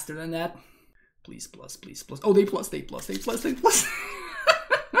any faster than that. Please plus, please plus. Oh, they plus, they plus, they plus, they plus.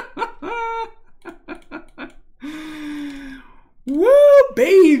 Woo,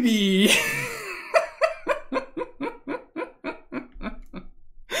 baby!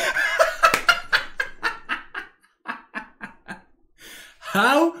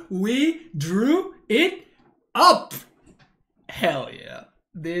 How we drew it up! Hell yeah.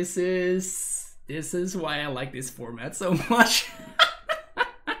 This is why I like this format so much.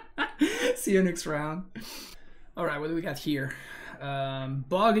 See you next round. Alright, what do we got here?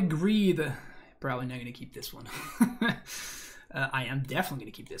 Bog Greed. Probably not gonna keep this one. I am definitely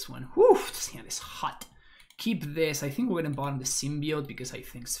gonna keep this one. Whew, this hand is hot. Keep this. I think we're gonna bottom the Symbiote because I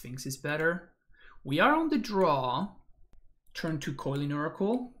think Sphinx is better. We are on the draw. Turn to Coiling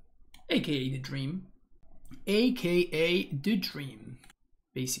Oracle, aka the Dream. AKA the Dream.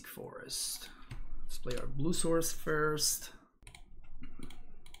 Basic Forest. Let's play our blue source first.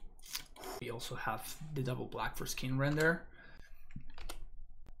 We also have the double black for Skin Render.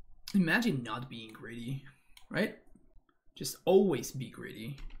 Imagine not being greedy, right? Just always be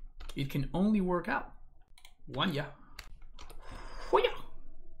greedy. It can only work out. One, yeah.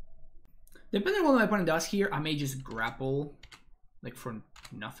 Depending on what my opponent does here, I may just grapple like for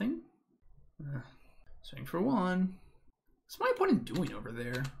nothing. Swing for 1. What's my opponent doing over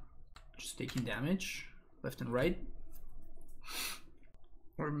there? Just taking damage left and right.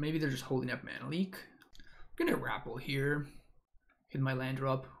 Or maybe they're just holding up Mana Leak. I'm gonna grapple here. Hit my land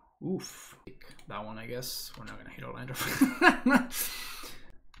drop. Oof. That one, I guess. We're not gonna hit our land drop.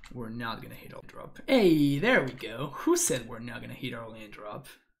 We're not gonna hit our drop. Hey, there we go. Who said we're not gonna hit our land drop?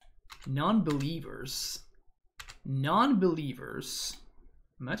 Non-believers. Non-believers.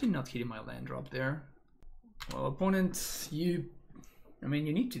 Imagine not hitting my land drop there. Well, opponent, you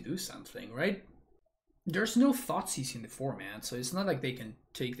need to do something, right? There's no Thoughtseize in the format, so it's not like they can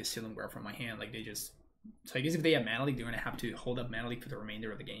take the Sealing Guard from my hand. Like they just... So I guess if they have Mana Leak, they're going to have to hold up Mana Leak for the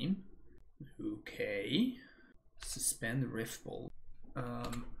remainder of the game. Okay. Suspend Rift Bolt.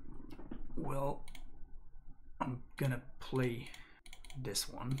 Well, I'm going to play this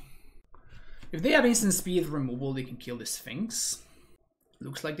one. If they have instant speed removal, they can kill the Sphinx.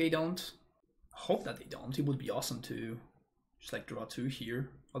 Looks like they don't. Hope that they don't. It would be awesome to just like draw 2 here.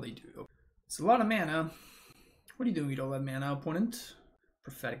 Oh, they do. It's a lot of mana. What are you doing with all that mana, opponent?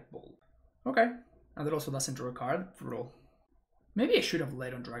 Prophetic Bolt. Okay. And that also doesn't draw a card. Brutal. Maybe I should have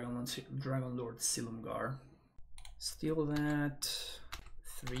led on Dragon Lord Silumgar. Steal that.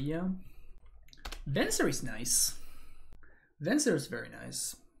 3. Venser is nice. Venser is very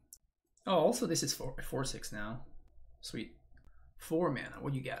nice. Oh, also this is 4/6 now. Sweet. 4 mana.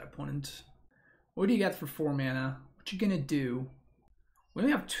 What do you got, opponent? What do you got for 4 mana? What you gonna do? We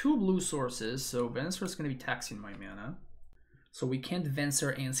only have 2 blue sources, so Venser is gonna be taxing my mana. So we can't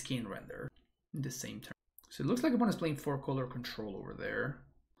Venser and Skin Render in the same turn. So it looks like opponent's playing 4-color control over there.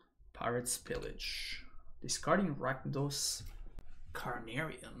 Pirate's Pillage. Discarding Rakdos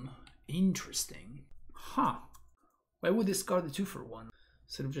Carnarium. Interesting. Huh. Why would discard the 2 for 1?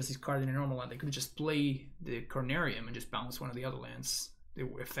 Instead of just discarding a normal land, they could just play the Carnarium and just bounce one of the other lands. They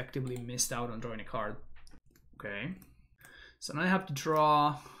effectively missed out on drawing a card. Okay. So now I have to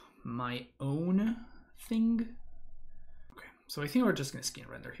draw my own thing. Okay, so I think we're just gonna Skin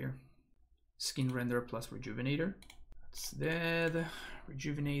Render here. Skin Render plus Rejuvenator. It's dead.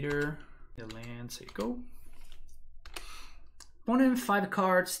 Rejuvenator. The land, say go. Opponent 5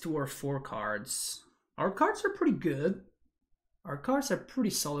 cards to our 4 cards. Our cards are pretty good. Our cards are pretty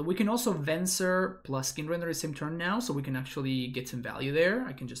solid. We can also Venser plus Skin Render the same turn now, so we can actually get some value there.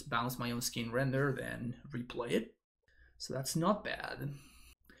 I can just bounce my own Skin Render, then replay it. So that's not bad.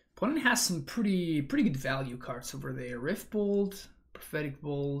 Opponent has some pretty good value cards over there. Rift Bolt, Prophetic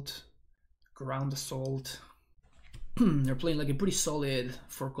Bolt, Ground Assault. They're playing like a pretty solid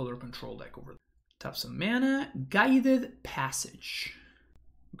 4-color control deck over there. Tap some mana. Guided Passage.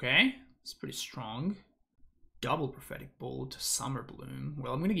 Okay, it's pretty strong. Double Prophetic Bolt, Summer Bloom.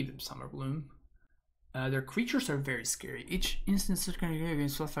 Well, I'm going to give them Summer Bloom. Their creatures are very scary. Each instance is going to go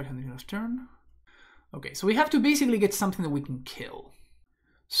against 12 on the next turn. Okay, so we have to basically get something that we can kill.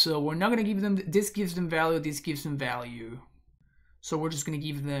 So we're not going to give them... This gives them value, this gives them value. So we're just going to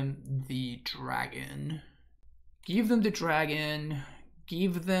give them the dragon. Give them the dragon.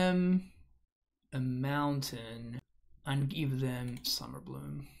 Give them a mountain. And give them Summer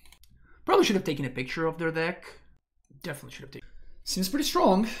Bloom. Probably should have taken a picture of their deck. Definitely should have taken. Seems pretty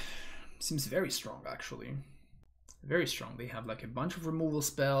strong. Seems very strong, actually. Very strong. They have like a bunch of removal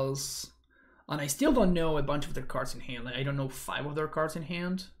spells. And I still don't know a bunch of their cards in hand. Like, I don't know 5 of their cards in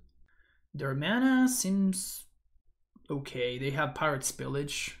hand. Their mana seems okay. They have Pirate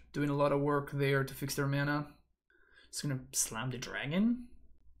Spillage doing a lot of work there to fix their mana. It's gonna slam the dragon.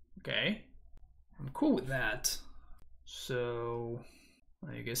 Okay. I'm cool with that. So...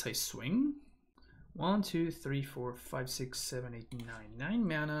 I guess I swing. 1, 2, 3, 4, 5, 6, 7, 8, 9. 9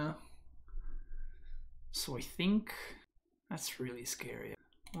 mana. So I think that's really scary.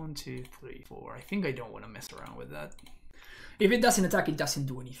 1, 2, 3, 4. I think I don't want to mess around with that. If it doesn't attack, it doesn't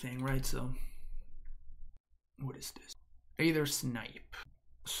do anything, right? So what is this? Aether Snipe.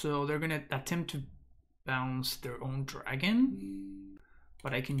 So they're gonna attempt to bounce their own dragon,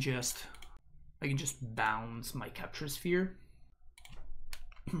 but I can just bounce my Capture Sphere.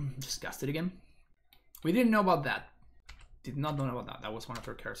 Just cast it again. We didn't know about that. Did not know about that. That was one of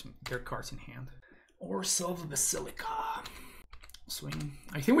their cards in hand. Orzhov Basilica. Swing.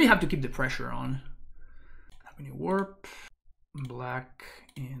 I think we have to keep the pressure on. Avenue Warp. Black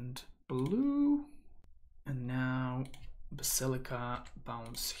and blue. And now Basilica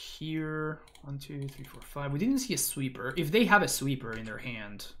bounce here. 1, 2, 3, 4, 5. We didn't see a sweeper. If they have a sweeper in their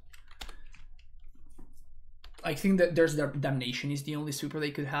hand, I think that there's their Damnation is the only sweeper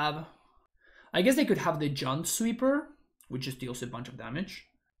they could have. I guess they could have the Jund sweeper, which just deals a bunch of damage.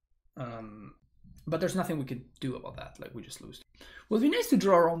 But there's nothing we could do about that. Like, we just lose. Well, it'd be nice to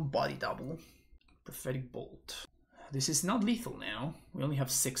draw our own body double. Prophetic Bolt. This is not lethal now. We only have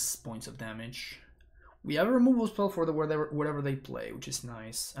 6 points of damage. We have a removal spell for the whatever they play, which is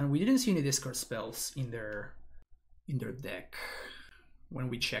nice. And we didn't see any discard spells in their deck when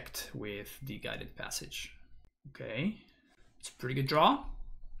we checked with the Guided Passage. Okay, it's a pretty good draw.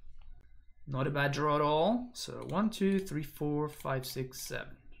 Not a bad draw at all. So 1, 2, 3, 4, 5, 6, 7.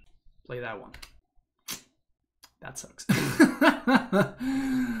 Play that one. That sucks.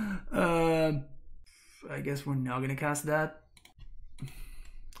 I guess we're not gonna cast that.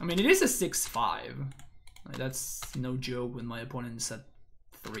 I mean, it is a 6/5. Like, that's no joke when my opponent's at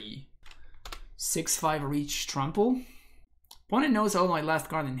 3. 6/5 reach trample. Opponent knows all my last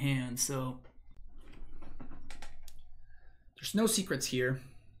card in hand, so there's no secrets here.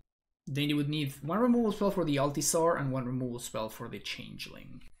 Then you would need 1 removal spell for the Altisar and 1 removal spell for the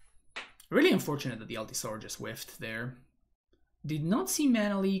Changeling. Really unfortunate that the Altisar just whiffed there. Did not see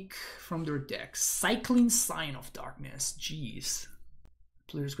mana leak from their deck. Cycling Sign of Darkness. Jeez.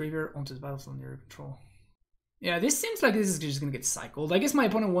 Player's graveyard onto the battlefield under your control. Yeah, this seems like this is just gonna get cycled. I guess my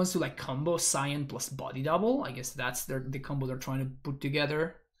opponent wants to like combo Cyan plus Body Double. I guess that's the combo they're trying to put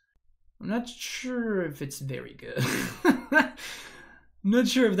together. I'm not sure if it's very good. Not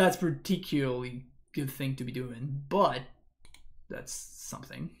sure if that's particularly good thing to be doing, but that's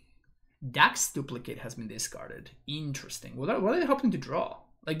something. Dax Duplicate has been discarded. Interesting. What are they hoping to draw?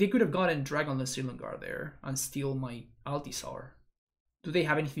 Like, they could have gotten Dragonless Silumgar there and steal my Altisar. Do they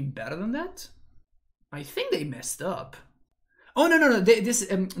have anything better than that? I think they messed up. Oh, no.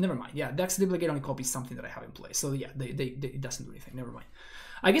 Never mind. Yeah, Dax Duplicate only copies something that I have in play. So yeah, it doesn't do anything. Never mind.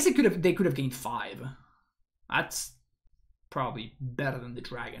 I guess they could have gained 5. That's probably better than the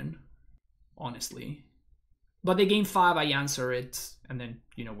dragon, honestly. But they gain 5, I answer it, and then,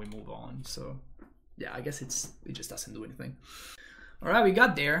 you know, we move on. So yeah, I guess it just doesn't do anything. All right, we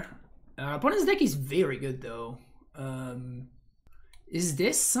got there. Opponent's deck is very good though. Is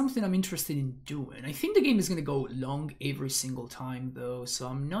this something I'm interested in doing? I think the game is gonna go long every single time though, so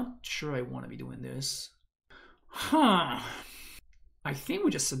I'm not sure I want to be doing this. I think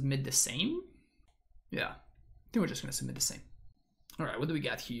we just submit the same. Yeah, I think we're just gonna submit the same. All right, what do we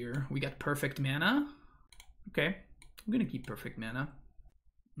got here? We got perfect mana. Okay, I'm gonna keep perfect mana.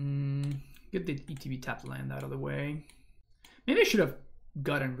 Get the ETB tapped land out of the way. Maybe I should have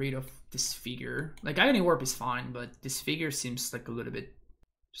gotten rid of this figure. Like Agony Warp is fine, but this figure seems like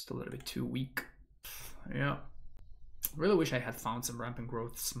just a little bit too weak. Yeah. Really wish I had found some rampant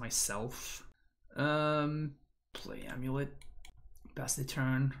growths myself. Play Amulet. Pass the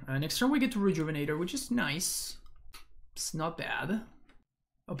turn. Next turn we get to Rejuvenator, which is nice. It's not bad.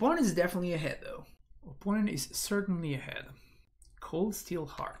 Opponent is definitely ahead though. Opponent is certainly ahead. Cold Steel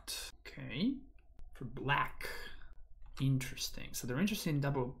Heart. Okay. For black. Interesting. So they're interested in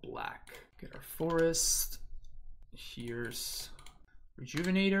double black. Get our forest. Here's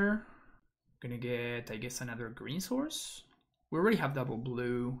Rejuvenator. Gonna get, I guess, another green source. We already have double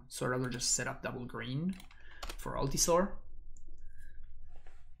blue, so I'd rather just set up double green for Altisaur.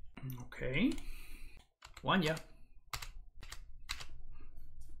 Okay. One, yeah.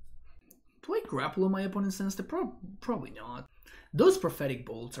 Do I grapple on my opponent's sense? Probably not. Those Prophetic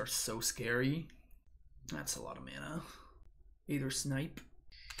Bolts are so scary. That's a lot of mana. Either snipe.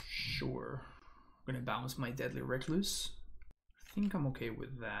 Sure. I'm gonna bounce my Deadly Recluse. I think I'm okay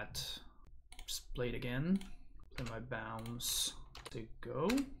with that. Just play it again. Play my bounce. To go.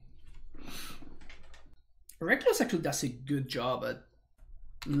 Recluse actually does a good job at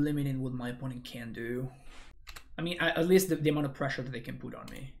limiting what my opponent can do. I mean, at least the amount of pressure that they can put on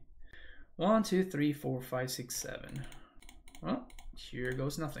me. 1, 2, 3, 4, 5, 6, 7. Well, here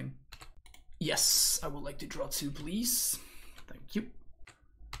goes nothing. Yes, I would like to draw 2, please. Thank you.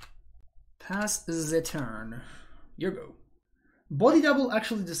 Pass the turn. Your go. Body Double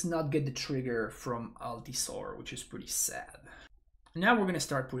actually does not get the trigger from Altisaur, which is pretty sad. Now we're going to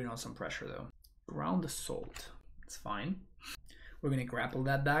start putting on some pressure though. Ground Assault. It's fine. We're going to grapple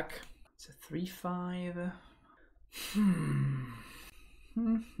that back. It's a 3/5.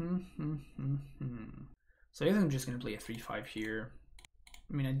 So I guess I'm just going to play a 3/5 here.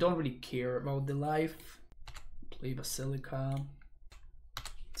 I mean, I don't really care about the life. Play Basilica.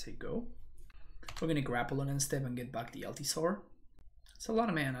 Say go. We're going to grapple on instead and get back the Altisaur. It's a lot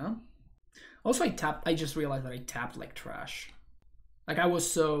of mana. Also, I just realized that I tapped like trash. Like I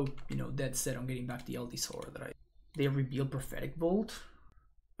was so, dead set on getting back the Altisaur that they revealed Prophetic Bolt.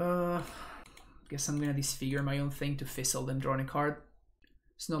 Guess I'm gonna disfigure my own thing to fizzle them drawing a card.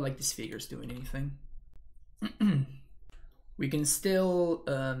 It's not like this figure's doing anything. we can still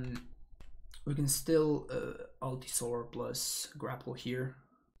Altisaur plus grapple here.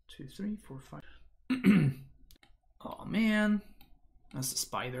 2, 3, 4, 5. Oh man. That's a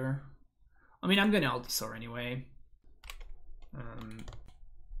spider. I mean, I'm gonna Altisaur anyway.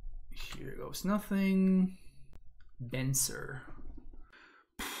 Here goes nothing. Venser.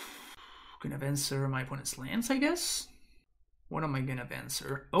 Gonna Venser my opponent's lands, I guess? What am I gonna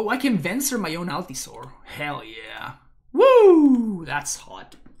Venser? Oh, I can Venser my own Altisaur. Hell yeah. Woo! That's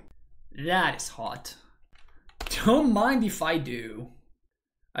hot. That is hot. Don't mind if I do.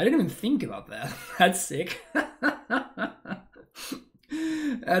 I didn't even think about that. That's sick.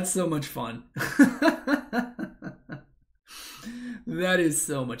 That's so much fun. That is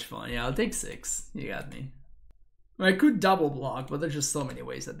so much fun. Yeah, I'll take 6. You got me. I could double block, but there's just so many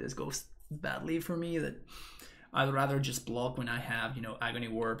ways that this goes badly for me that I'd rather just block when I have, Agony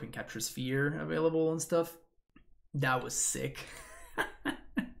Warp and Capture Sphere available and stuff. That was sick.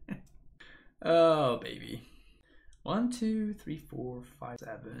 Oh, baby. 1, 2, 3, 4, 5,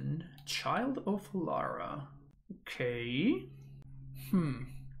 7. Child of Alara. Okay. 1,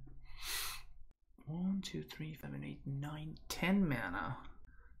 2, 3, 7, 8, 9, 10 mana.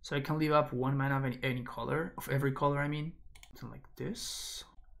 So I can leave up 1 mana of any color, of every color, I mean. Something like this.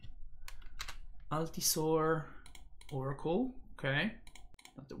 Altisaur, Oracle, okay.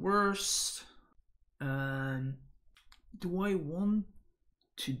 Not the worst. Do I want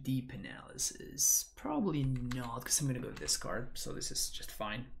to Deep Analysis? Probably not, because I'm going to go to this card, so this is just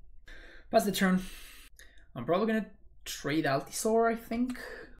fine. Pass the turn. I'm probably going to trade Altisaur, I think.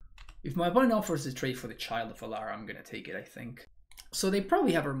 If my opponent offers a trade for the Child of Alara, I'm going to take it, I think. So they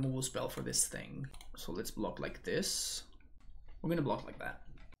probably have a removal spell for this thing. So let's block like this. We're going to block like that.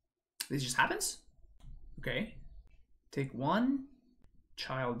 This just happens. Okay. Take 1.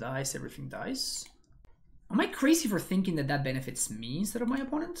 Child dies, everything dies. Am I crazy for thinking that that benefits me instead of my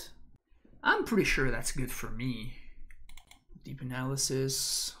opponent? I'm pretty sure that's good for me. Deep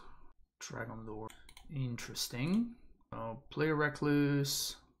Analysis. Dragon Lord. Interesting. I'll play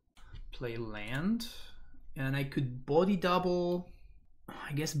Recluse. Play land. And I could body double.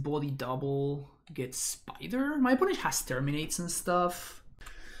 I guess body double. Get Spider. My opponent has Terminates and stuff.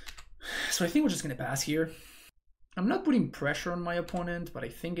 So I think we're just going to pass here. I'm not putting pressure on my opponent, but I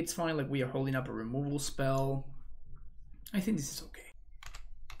think it's fine. Like, we are holding up a removal spell. I think this is okay.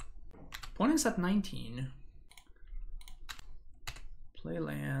 Opponent's at 19. Play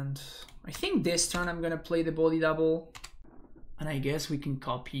land. I think this turn I'm gonna play the body double. And I guess we can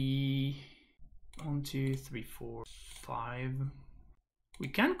copy 1, 2, 3, 4, 5. We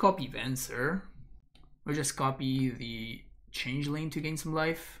can copy Venser. Or just copy the changeling to gain some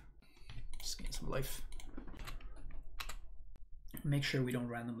life. Just gain some life. Make sure we don't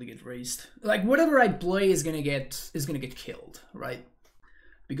randomly get raised. Like whatever I play is gonna get killed, right?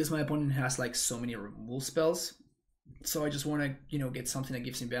 Because my opponent has like so many removal spells. So I just want to, you know, get something that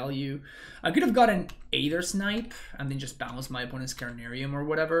gives him value. I could have gotten Aether Snipe and then just bounce my opponent's Carnarium or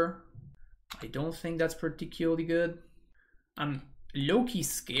whatever. I don't think that's particularly good. I'm low-key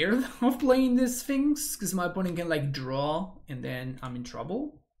scared of playing this Sphinx because my opponent can like draw and then I'm in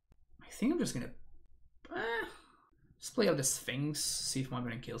trouble. I think I'm just gonna just play out the Sphinx, see if my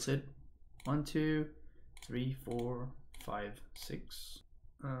opponent kills it. 1, 2, 3, 4, 5, 6.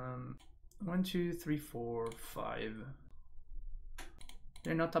 1, 2, 3, 4, 5.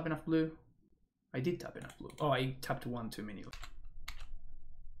 Did I not tap enough blue? I did tap enough blue. Oh, I tapped 1 too many.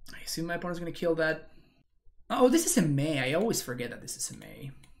 I assume my opponent's gonna kill that. Oh, this is a May. I always forget that this is a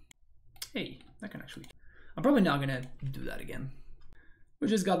May. Hey, that can actually... I'm probably not gonna do that again. We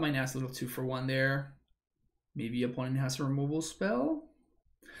just got my nice little 2-for-1 there. Maybe opponent has a removal spell.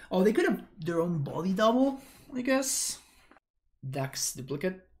 Oh, they could have their own body double, I guess. Dax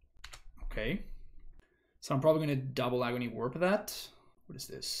duplicate. Okay. So I'm probably gonna double Agony Warp that. What is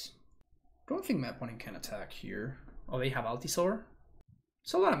this? I don't think my opponent can attack here. Oh, they have Altisaur?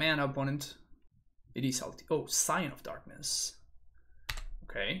 It's a lot of mana, opponent. It is oh, Scion of Darkness.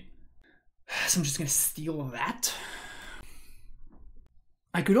 Okay. So I'm just gonna steal that.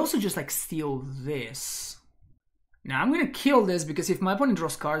 I could also just like steal this. Now I'm gonna kill this because if my opponent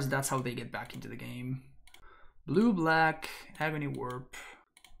draws cards, that's how they get back into the game. Blue, black, Agony Warp,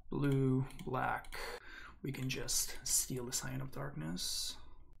 blue, black. We can just steal the Scion of Darkness.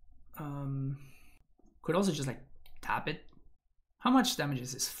 Could also just like tap it. How much damage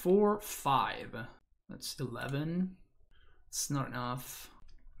is this? 4, 5. That's 11. It's not enough.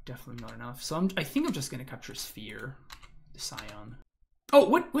 Definitely not enough. So I think I'm just gonna capture Sphere, the Scion. Oh,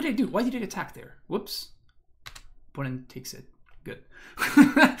 what did I do? Why did it attack there? Whoops. Opponent takes it. Good.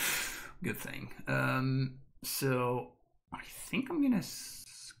 Good thing. So I think I'm gonna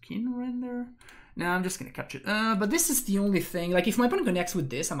skin render. No, I'm just gonna capture it. But this is the only thing. Like if my opponent connects with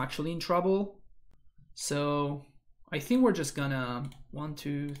this, I'm actually in trouble. So I think we're just gonna 1,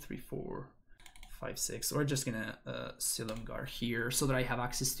 2, 3, 4, 5, 6. We're just gonna Silumgar here so that I have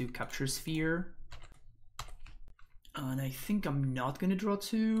access to Capture Sphere. And I think I'm not gonna draw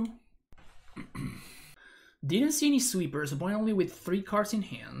 2. Didn't see any sweepers. Opponent only with 3 cards in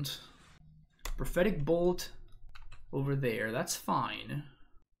hand. Prophetic Bolt over there. That's fine.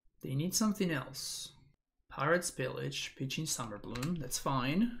 They need something else. Pirate's Pillage, Pitching Summerbloom. That's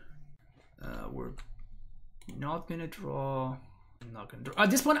fine. We're not gonna draw. I'm not gonna draw.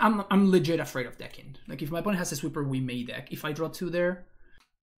 At this point, I'm legit afraid of decking. Like if my opponent has a sweeper, we may deck. If I draw 2 there,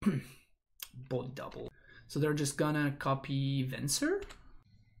 body double. So they're just gonna copy Venser.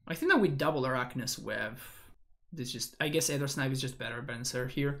 I think that we double Arachnus Web. This just, I guess Aether Snipe is just better Venser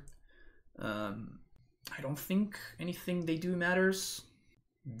here. I don't think anything they do matters.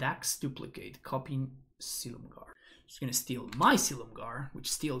 Dax duplicate, copying Silumgar. Just gonna steal my Silumgar,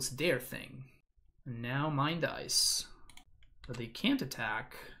 which steals their thing. And now mine dies. But they can't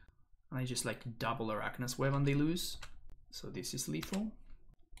attack. I just like double Arachnus Web and they lose. So this is lethal.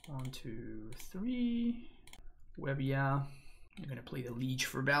 1, 2, 3. Web, yeah. I'm gonna play the Leech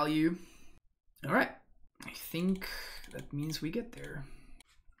for value. Alright. I think that means we get there.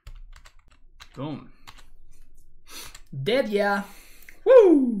 Boom. Dead, yeah.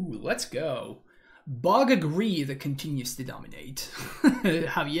 Woo! Let's go. Bog Agree that continues to dominate.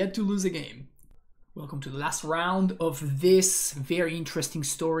 Have yet to lose a game. Welcome to the last round of this very interesting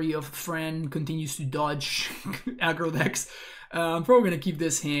story of Fran continues to dodge aggro decks. I'm probably going to keep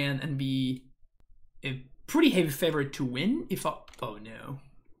this hand and be a pretty heavy favorite to win. If I... Oh no.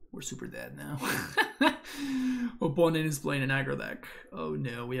 We're super dead now. Opponent is playing an aggro deck. Oh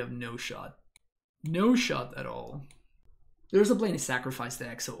no, we have no shot. No shot at all. There's a playing a sacrifice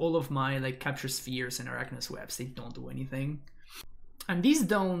deck, so all of my like Capture Spheres and Arachnus Webs, they don't do anything. And these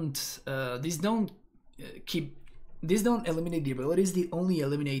don't eliminate the abilities, they only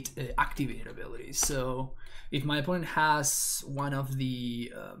eliminate activated abilities. So if my opponent has one of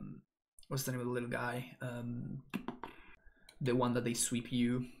the what's the name of the little guy? The one that they sweep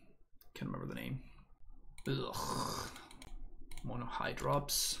you. Can't remember the name. Ugh. Mono high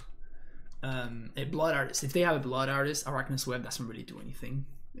drops. a Blood Artist. If they have a Blood Artist, Arachnus Web doesn't really do anything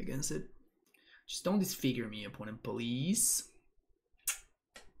against it. Just don't disfigure me, opponent, please.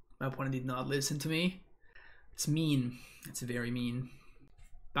 My opponent did not listen to me. It's mean. It's very mean.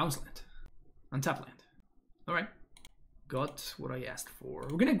 Bounce land. Untap land. Alright. Got what I asked for.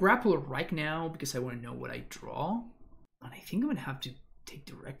 We're gonna grapple right now because I want to know what I draw. And I think I'm gonna have to take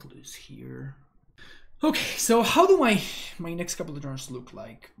direct loose here. Okay, so how do my next couple of turns look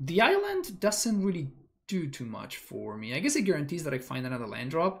like? The island doesn't really do too much for me. I guess it guarantees that I find another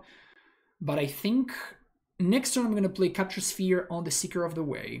land drop. But I think next turn I'm gonna play Capture Sphere on the Seeker of the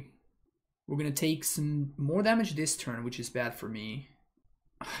Way. We're gonna take some more damage this turn, which is bad for me.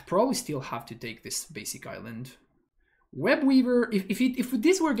 I probably still have to take this basic island. Web Weaver, if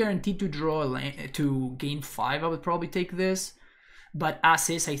this were guaranteed to draw a land, to gain 5, I would probably take this. But as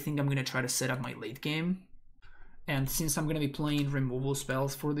is, I think I'm gonna try to set up my late game. And since I'm gonna be playing removal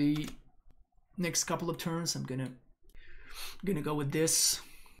spells for the next couple of turns, I'm gonna go with this.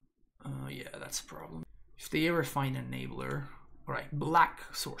 Yeah, that's a problem. If they ever find an enabler, all right, black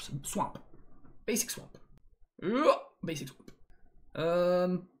source, swamp, basic swamp, basic swamp.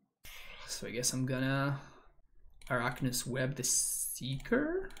 So I guess I'm gonna Arachnus Web the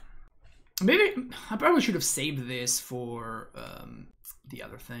Seeker. Maybe I probably should have saved this for the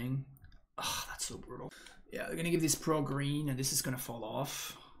other thing. Oh, that's so brutal. Yeah, they're gonna give this pro green, and this is gonna fall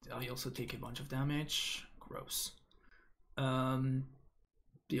off. I also take a bunch of damage. Gross.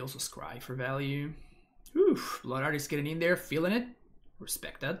 They also scry for value. Oof, Blood Artist getting in there, feeling it.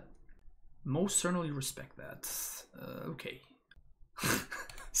 Respect that. Most certainly respect that. Okay.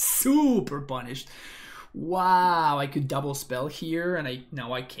 Super punished. Wow, I could double spell here, and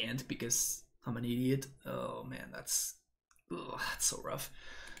now I can't because I'm an idiot. Oh man, that's so rough.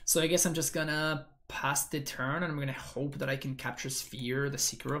 So I guess I'm just gonna pass the turn, and I'm gonna hope that I can capture Sphere, the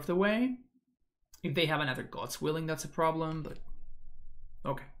Seeker of the Way. If they have another God's Willing, that's a problem, but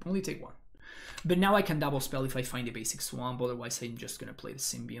okay, only take one. But now I can double spell if I find a basic swamp, otherwise I'm just gonna play the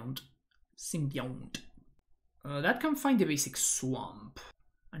Symbiont. That can find the basic swamp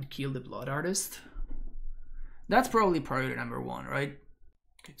and kill the Blood Artist. That's probably priority number 1, right?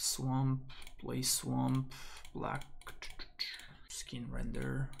 Okay, swamp, play swamp, black, skin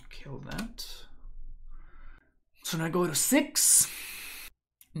render, kill that. So now I go to 6.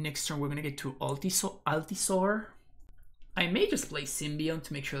 Next turn we're gonna get to Altisaur. I may just play Symbiont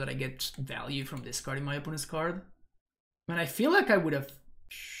to make sure that I get value from discarding my opponent's card. And I feel like I would have...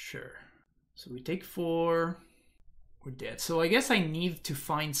 Sure. So we take 4. We're dead. So I guess I need to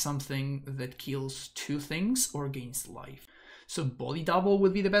find something that kills 2 things or gains life. So Body Double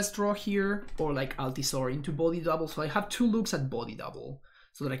would be the best draw here. Or like Altisaur into Body Double. So I have 2 looks at Body Double.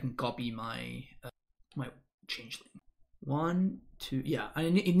 So that I can copy my my Changeling. 1, 2... Yeah,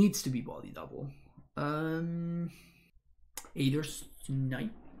 and it needs to be Body Double. Aether's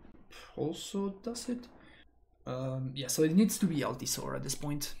Snipe also does it. Yeah, so it needs to be Altisaur at this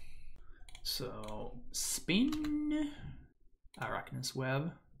point. So spin, Arachnus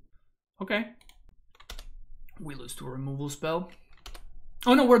Web. Okay. We lose to a removal spell.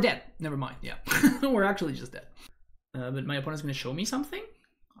 Oh no, we're dead. Never mind. Yeah, we're actually just dead. But my opponent's gonna show me something.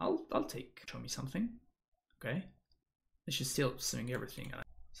 I'll take show me something. Okay. They should still swing everything.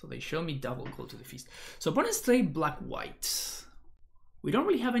 So they show me double go to the feast. So opponents play black-white. We don't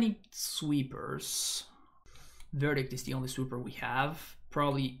really have any sweepers. Verdict is the only sweeper we have.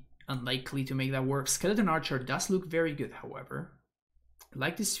 Probably unlikely to make that work. Skeleton Archer does look very good, however. I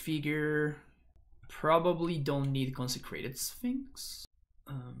like this figure. Probably don't need Consecrated Sphinx.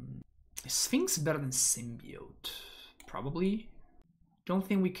 Sphinx better than Symbiote. Probably. Don't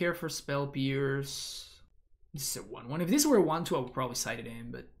think we care for Spell Pierce. This is a 1-1. If this were a 1-2, I would probably side it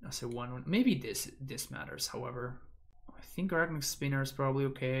in, but as a 1-1, maybe this matters, however. I think Arachnic Spinner is probably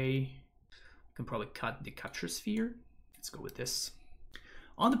okay. Can probably cut the Capture Sphere. Let's go with this.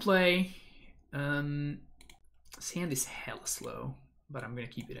 On the play, this hand is hella slow, but I'm gonna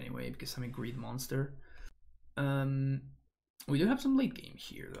keep it anyway because I'm a greed monster. We do have some late game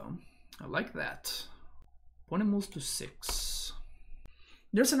here though. I like that. Opponent moves to 6.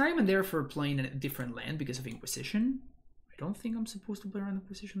 There's an argument there for playing a different land because of Inquisition. I don't think I'm supposed to play around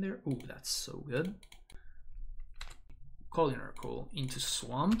Inquisition there. Oh, that's so good. Calling Oracle into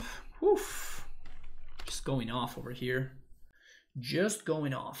Swamp. Woof. Just going off over here. Just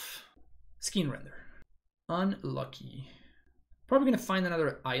going off. Skin Render. Unlucky. Probably gonna find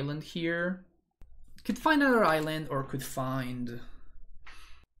another island here. Could find another island or could find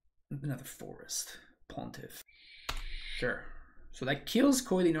another forest. Pontiff. Sure. So that kills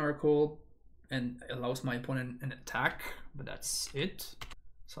Coiling Oracle and allows my opponent an attack, but that's it.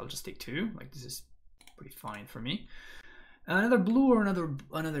 So I'll just take 2. Like, this is pretty fine for me. Another blue or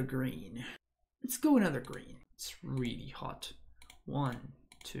another green? Let's go another green. It's really hot. 1,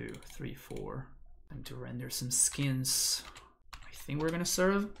 2, 3, 4. Time to render some skins. I think we're gonna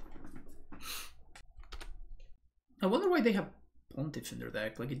serve. I wonder why they have Pontiff in their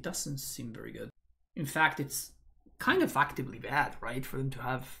deck. Like, it doesn't seem very good. In fact, it's kind of actively bad, right? For them to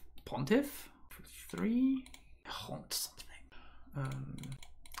have Pontiff for 3. Haunt something.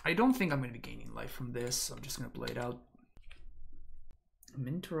 I don't think I'm going to be gaining life from this, so I'm just going to play it out.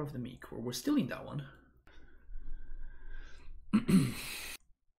 Mentor of the Meek. We're still in that one.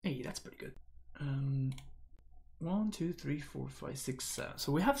 Hey, that's pretty good. 1, 2, 3, 4, 5, 6, 7.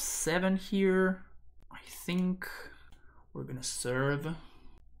 So we have 7 here. I think we're going to serve.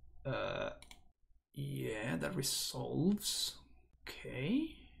 Yeah, that resolves.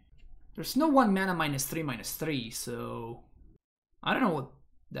 Okay. There's no 1 mana -3/-3, so I don't know what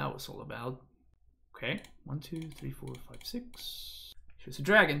that was all about. Okay, 1, 2, 3, 4, 5, 6. Here's a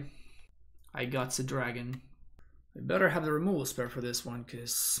dragon. I got a dragon. I better have the removal spell for this one,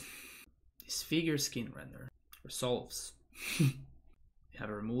 because this figure skin render resolves. You have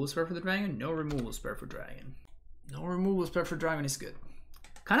a removal spell for the dragon? No removal spell for dragon. No removal spell for dragon is good.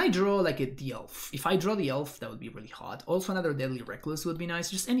 Can I draw like the elf? If I draw the elf, that would be really hot. Also, another Deadly Reckless would be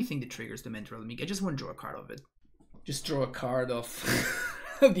nice. Just anything that triggers the Mentor of the Meek. I just want to draw a card of it. Just draw a card of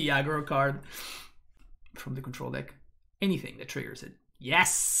the aggro card from the control deck. Anything that triggers it.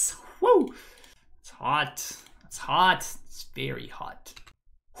 Yes! Woo! It's hot. It's hot. It's very hot.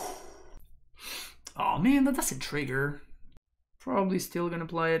 Oh man, that doesn't trigger. Probably still gonna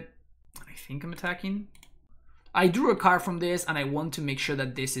play it. I think I'm attacking. I drew a card from this, and I want to make sure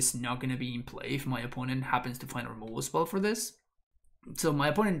that this is not going to be in play if my opponent happens to find a removal spell for this. So my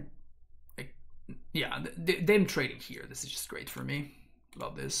opponent, like, yeah, them trading here. This is just great for me.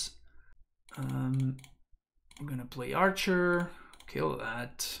 Love this. I'm going to play Archer, kill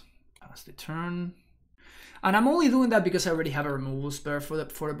that, pass the turn. And I'm only doing that because I already have a removal spell for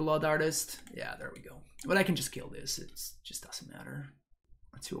the Blood Artist. Yeah, there we go. But I can just kill this. It just doesn't matter.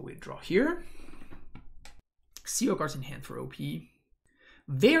 Let's see what we draw here. CO cards in hand for OP.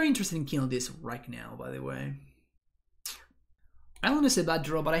 Very interested in killing this right now, by the way. Island is a bad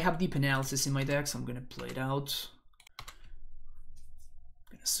draw, but I have Deep Analysis in my deck, so I'm gonna play it out.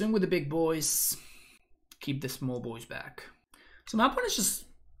 Gonna swing with the big boys, keep the small boys back. So my opponent's just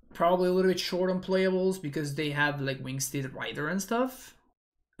probably a little bit short on playables because they have like Wingsteed Rider and stuff.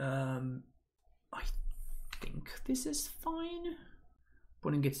 I think this is fine.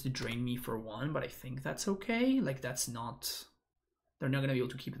 Opponent gets to drain me for 1, but I think that's okay. Like, that's not... They're not going to be able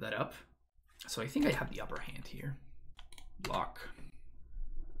to keep that up. So I think I have the upper hand here. Block.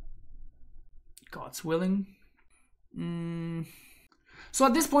 God's willing. So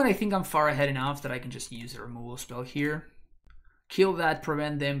at this point, I think I'm far ahead enough that I can just use a removal spell here. Kill that,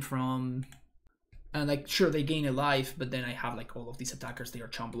 prevent them from... And like, sure, they gain a life, but then I have like all of these attackers, they are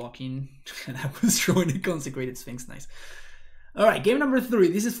chump blocking. And I was drawing a Consecrated Sphinx, nice. Alright, game number 3.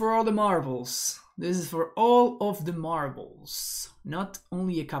 This is for all the marbles. This is for all of the marbles. Not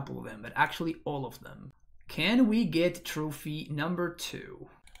only a couple of them, but actually all of them. Can we get trophy number 2?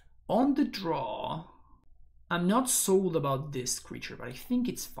 On the draw, I'm not sold about this creature, but I think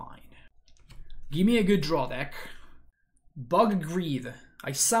it's fine. Give me a good draw deck. Bug Greed.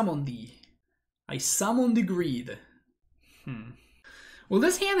 I summon thee. I summon the greed. Well,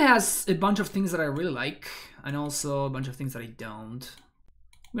 this hand has a bunch of things that I really like, and also a bunch of things that I don't.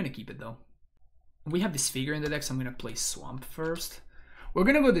 I'm gonna keep it though. We have this figure in the deck, so I'm gonna play Swamp first. We're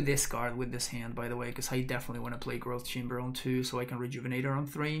gonna go to discard with this hand, by the way, because I definitely want to play Growth Chamber on 2, so I can Rejuvenate her on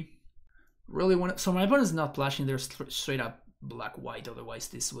 3. Really want to... So my opponent's not flashing, they're straight up black-white, otherwise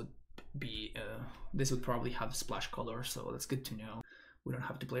this would be... this would probably have splash color, so that's good to know. We don't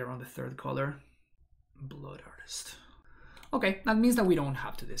have to play around the 3rd color. Blood Artist. Okay, that means that we don't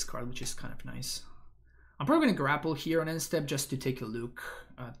have to discard, which is kind of nice. I'm probably going to grapple here on end step just to take a look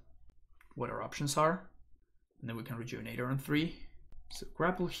at what our options are. And then we can Rejuvenate her on 3. So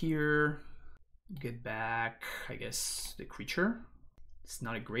grapple here, get back, I guess, the creature. It's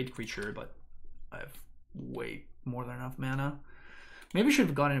not a great creature, but I have way more than enough mana. Maybe I should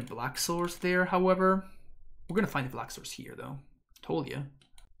have gotten a Black Source there, however. We're going to find the Black Source here, though. Told you.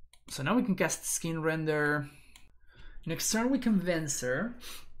 So now we can cast Skin Render. Next turn we can Venser,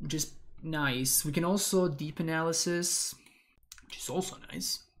 which is nice. We can also Deep Analysis, which is also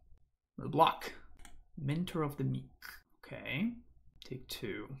nice. We'll block. Mentor of the Meek. Okay. Take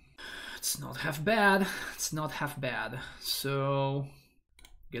 2. It's not half bad. It's not half bad. So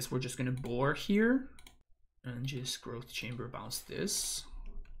I guess we're just gonna bore here and just Growth Chamber bounce this.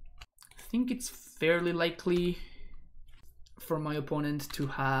 think it's fairly likely for my opponent to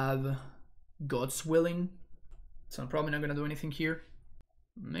have God's Willing. So I'm probably not gonna do anything here.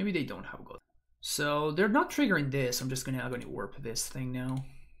 Maybe they don't have God. So they're not triggering this. I'm just gonna warp this thing now.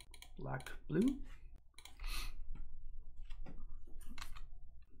 Black, blue.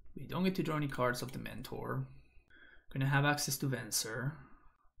 We don't get to draw any cards of the Mentor. Gonna have access to Venser.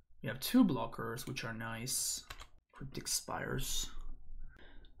 We have 2 blockers, which are nice. Cryptic Spires.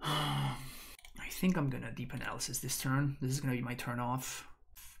 I think I'm gonna Deep Analysis this turn. This is gonna be my turn off.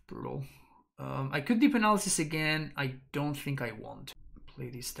 Brutal. I could Deep Analysis again. I don't think I want. Play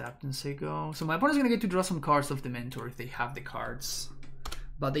these tapped and say go. So my opponent's gonna get to draw some cards of the Mentor if they have the cards.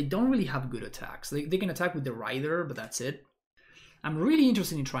 But they don't really have good attacks. They can attack with the Rider, but that's it. I'm really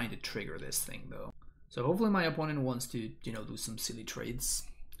interested in trying to trigger this thing though. So hopefully my opponent wants to, you know, do some silly trades.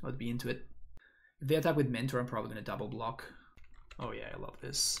 I'd be into it. If they attack with Mentor, I'm probably gonna double block. Oh yeah, I love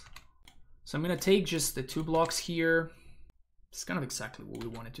this. So I'm gonna take just the 2 blocks here. It's kind of exactly what we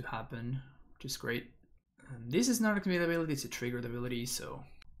wanted to happen, which is great. And this is not a activate ability, it's a triggered ability, so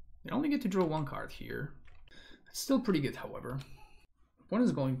they only get to draw 1 card here. It's still pretty good, however.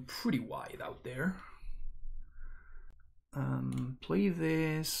 Opponent's going pretty wide out there. Play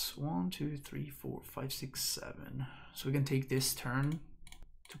this 1, 2, 3, 4, 5, 6, 7. So we can take this turn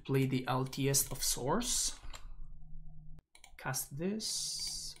to play the Altiest of Source. Cast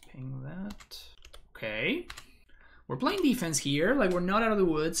this, ping that. Okay. We're playing defense here, like we're not out of the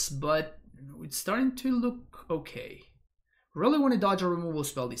woods, but it's starting to look okay. Really want to dodge a removal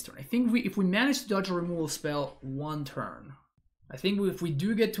spell this turn. I think if we manage to dodge a removal spell 1 turn, I think if we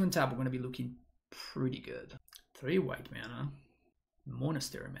do get to untap, we're going to be looking pretty good. 3 white mana.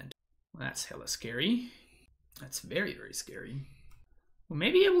 Monastery Mentor. Well, that's hella scary. That's very, very scary. We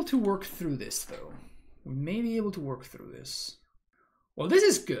may be able to work through this, though. We may be able to work through this. Well, this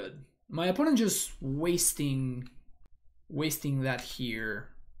is good. My opponent just wasting that here.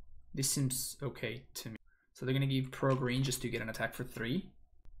 This seems okay to me. So they're going to give pro green just to get an attack for 3.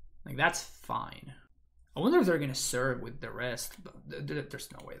 Like, that's fine. I wonder if they're going to serve with the rest. But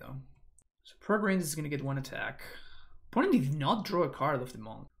there's no way, though. So pro green is going to get 1 attack. Opponent did not draw a card of the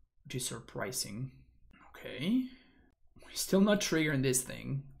monk, which is surprising. Okay. We're still not triggering this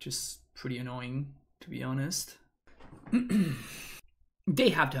thing, which is pretty annoying, to be honest. They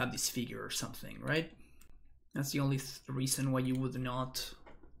have to have this figure or something, right? That's the only reason why you would not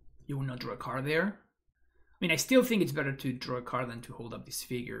draw a card there. I mean, I still think it's better to draw a card than to hold up this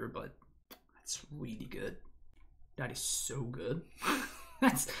figure, but that's really good. That is so good.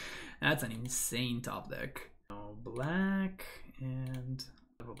 That's an insane top deck. Black and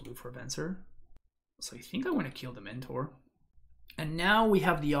I have a blue for Venser. So I think I want to kill the Mentor. And now we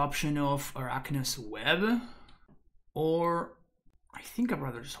have the option of Arachne's Web, or I think I'd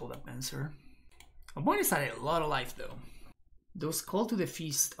rather just hold up Venser. My point is at a lot of life though. Those Call to the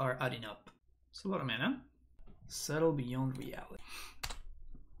Feast are adding up. It's a lot of mana. Settle Beyond Reality.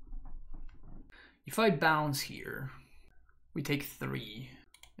 If I bounce here, we take 3.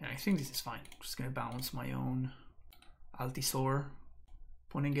 Yeah, I think this is fine. I'm just gonna bounce my own Altisaur.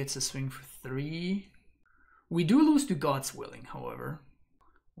 Opponent gets a swing for 3. We do lose to God's Willing, however.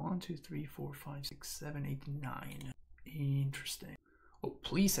 1, 2, 3, 4, 5, 6, 7, 8, 9. Interesting. Oh,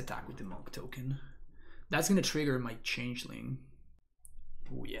 please attack with the Monk token. That's gonna trigger my Changeling.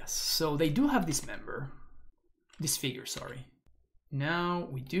 Oh yes. So they do have this member. This figure, sorry. Now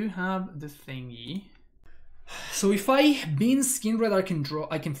we do have the thingy. So if I bin Skin Red, I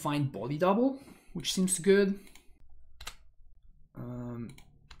can find Body Double, which seems good.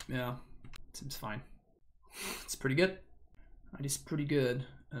 Yeah, seems fine. It's pretty good. That is pretty good.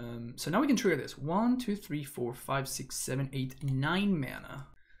 So now we can trigger this. 1, 2, 3, 4, 5, 6, 7, 8, 9 mana.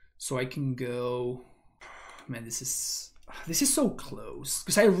 So I can go. Man, this is so close.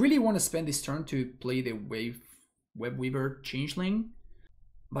 Because I really want to spend this turn to play the Web Weaver Changeling.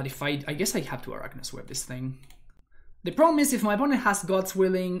 But if I guess I have to Arachne's Web this thing. The problem is if my opponent has God's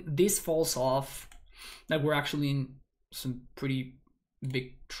Willing, this falls off. Like we're actually in some pretty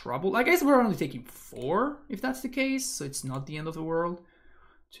big trouble. I guess we're only taking 4 if that's the case, so it's not the end of the world.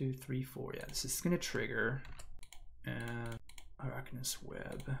 2, 3, 4. Yeah, this is gonna trigger. And Arachne's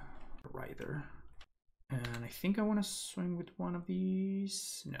Web, Rider. And I think I want to swing with one of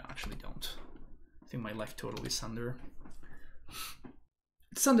these. No, actually don't. I think my life total is under.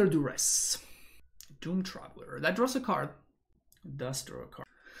 It's under duress. Doom Traveler. That draws a card. It does draw a card.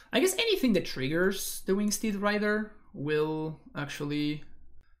 I guess anything that triggers the Wingsteed Rider will actually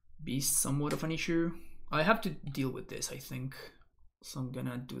be somewhat of an issue. I have to deal with this, I think. So I'm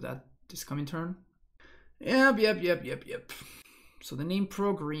gonna do that this coming turn. Yep. So the name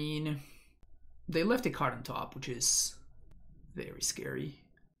Pro Green. they left a card on top, which is very scary.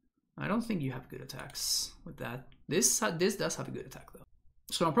 I don't think you have good attacks with that. This does have a good attack though.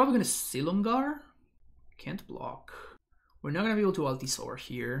 So I'm probably gonna Silumgar. Can't block. We're not gonna be able to Altisaur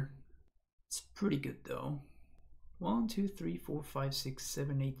here. It's pretty good though. 1, 2, 3, 4, 5, 6,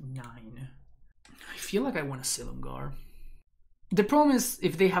 7, 8, 9. I feel like I want a Silumgar. The problem is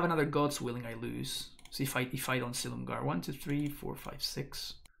if they have another God's Willing, I lose. So if I don't Silumgar, 1, 2, 3, 4, 5,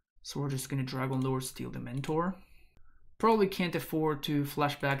 6. So we're just gonna Dragon Lord, steal the Mentor. Probably can't afford to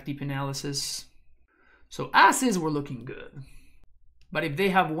flashback Deep Analysis. So as is, we're looking good. But if they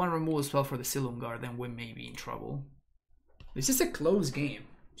have one removal spell for the Silumgar, then we may be in trouble. This is a close game.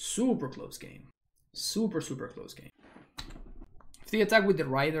 Super close game. Super close game. If they attack with the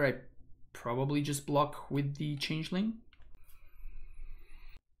Rider, I probably just block with the Changeling.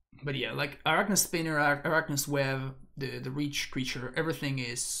 But yeah, like Arachnus Spinner, Arachnus Web, the Reach creature, everything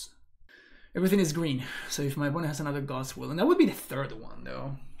is green. So if my opponent has another God's Will, and that would be the third one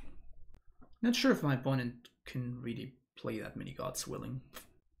though. Not sure if my opponent can really play that many God's Willing.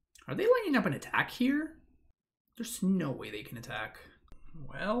 Are they lining up an attack here? There's no way they can attack.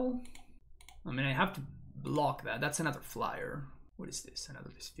 Well, I mean, I have to block that. That's another flyer. What is this? Another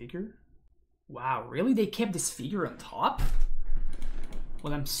Disfigure? Wow, really? They kept Disfigure on top?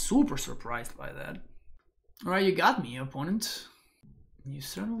 Well, I'm super surprised by that. Alright, you got me, opponent. You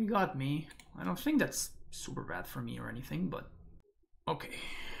certainly got me. I don't think that's super bad for me or anything, but... Okay.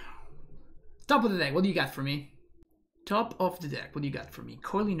 Top of the deck, what do you got for me? Top of the deck, what do you got for me?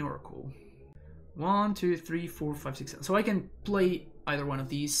 Coiling Oracle. 1, 2, 3, 4, 5, 6, 7. So I can play either one of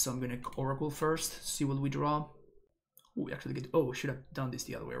these, so I'm gonna Oracle first, see what we draw. Oh, we actually get... Oh, we should have done this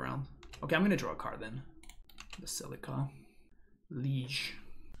the other way around. Okay, I'm gonna draw a card then. The Celica. Liege.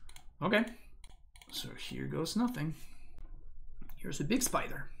 Okay. So here goes nothing. Here's a big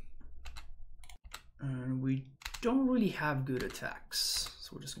spider. And we don't really have good attacks,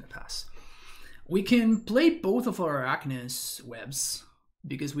 so we're just gonna pass. We can play both of our Arachnus webs,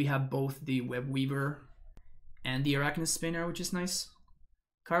 because we have both the Web Weaver and the Arachnus Spinner, which is nice.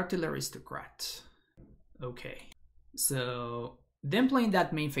 Cartel Aristocrat. Okay. So them playing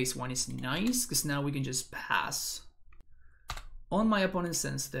that main phase 1 is nice, because now we can just pass. On my opponent's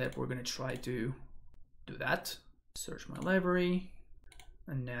end step, we're gonna try to do that. Search my library.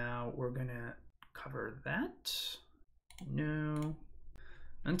 And now we're gonna cover that. No.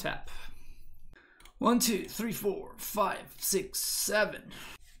 Untap. 1, 2, 3, 4, 5, 6, 7.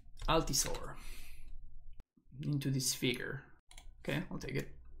 Altisaur. Into Disfigure. Okay, I'll take it.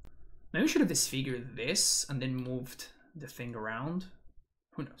 Maybe we should have disfigured this and then moved the thing around.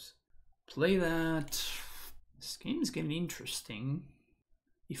 Who knows? Play that. This game is getting interesting.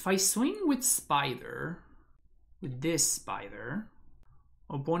 If I swing with Spider, with this Spider,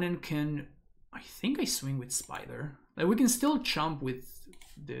 opponent can... I think I swing with Spider. Like, we can still chomp with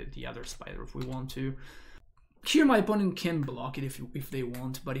the other Spider if we want to. Here my opponent can block it if they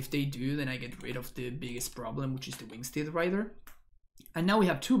want, but if they do, then I get rid of the biggest problem, which is the Wingsteed Rider. And now we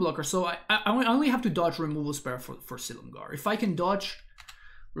have 2 blockers, so I only have to dodge removal spell for Silumgar. If I can dodge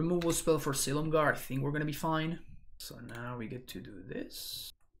removal spell for Silumgar, I think we're gonna be fine. So now we get to do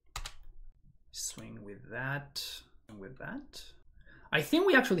this. Swing with that and with that. I think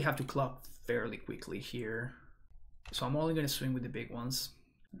we actually have to clock fairly quickly here. So I'm only gonna swing with the big ones.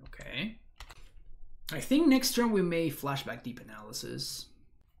 Okay. I think next turn we may flashback Deep Analysis.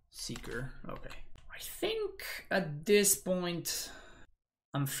 Seeker. Okay. I think at this point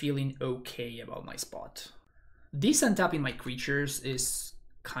I'm feeling okay about my spot. This untapping my creatures is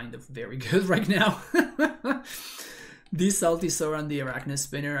kind of very good right now. This Altisaur and the Arachnus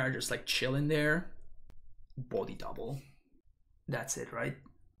Spinner are just like chilling there. Body double. That's it, right?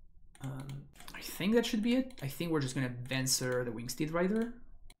 I think that should be it. I think we're just gonna Venser the Wingsteed Rider.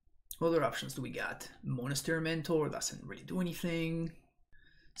 What other options do we got? Monastery Mentor doesn't really do anything.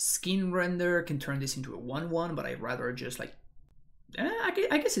 Skin Render can turn this into a 1/1, but I'd rather just like... I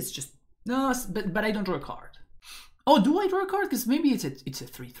guess it's just... No, but I don't draw a card. Oh, do I draw a card? Because maybe it's a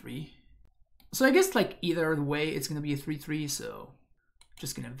 3/3. So I guess like either way it's gonna be a 3/3, so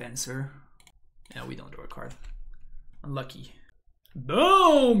just gonna Venser. Yeah, we don't draw a card. Unlucky.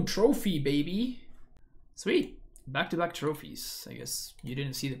 Boom! Trophy, baby! Sweet. Back-to-back trophies. I guess you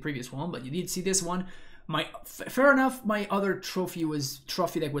didn't see the previous one, but you did see this one. Fair enough, my other trophy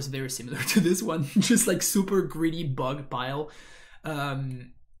deck was very similar to this one. Just like super greedy bug pile.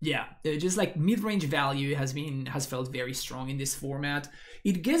 Yeah, just like mid-range value has felt very strong in this format.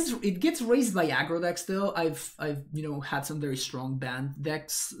 It gets raised by aggro decks though. I've had some very strong banned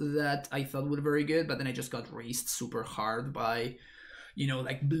decks that I thought were very good, but then I just got raised super hard by you know,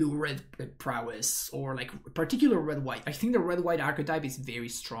 like blue-red prowess or like particular red-white. I think the red-white archetype is very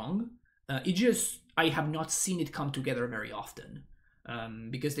strong. I have not seen it come together very often.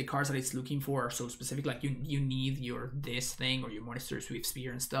 Because the cards that it's looking for are so specific, like you need your this thing or your Monster Swift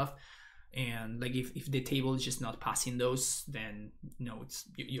Spear and stuff, and like if the table is just not passing those, then no, it's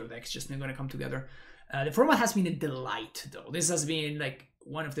your deck's just not gonna come together. The format has been a delight though. This has been like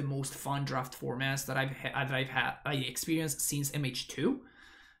one of the most fun draft formats that I experienced since MH2.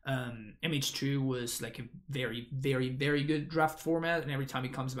 MH2 was like a very, very, very good draft format, and every time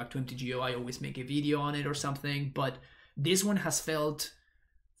it comes back to MTGO, I always make a video on it or something. But this one has felt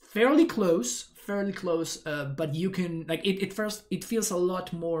fairly close, but you can, like, it feels a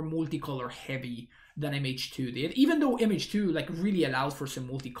lot more multicolor heavy than MH2 did, even though MH2 like really allows for some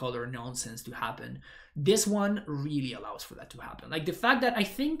multicolor nonsense to happen. This one really allows for that to happen. Like the fact that I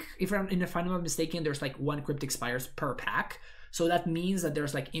think, if I'm not mistaken, there's like 1 Cryptic Spires per pack. So that means that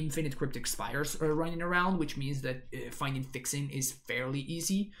there's like infinite Cryptic Spires running around, which means that finding fixing is fairly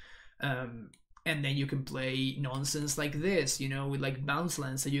easy. And then you can play nonsense like this, you know, with like bounce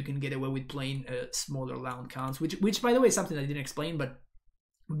lands, so you can get away with playing smaller land counts, which by the way is something I didn't explain, but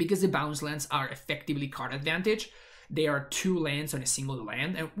because the bounce lands are effectively card advantage, they are 2 lands on a single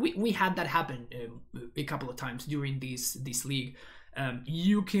land, and we had that happen a couple of times during this league.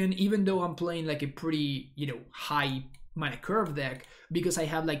 You can, even though I'm playing like a pretty, you know, high mana curve deck, because I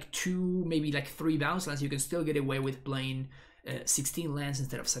have like 2, maybe like 3 bounce lands, you can still get away with playing 16 lands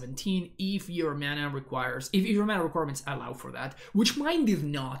instead of 17 if your mana requirements allow for that, which mine did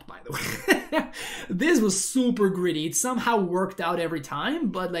not, by the way. This was super gritty. It somehow worked out every time,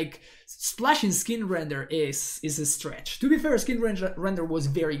 but like splashing Skin Render is a stretch. To be fair, Skin Render was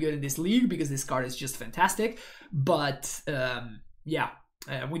very good in this league because this card is just fantastic, but yeah.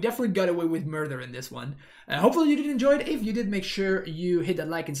 We definitely got away with murder in this one. Hopefully you did enjoy it. If you did, make sure you hit that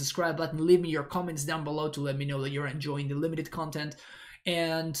like and subscribe button. Leave me your comments down below to let me know that you're enjoying the limited content.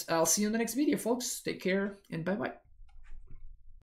 And I'll see you in the next video, folks. Take care and bye-bye.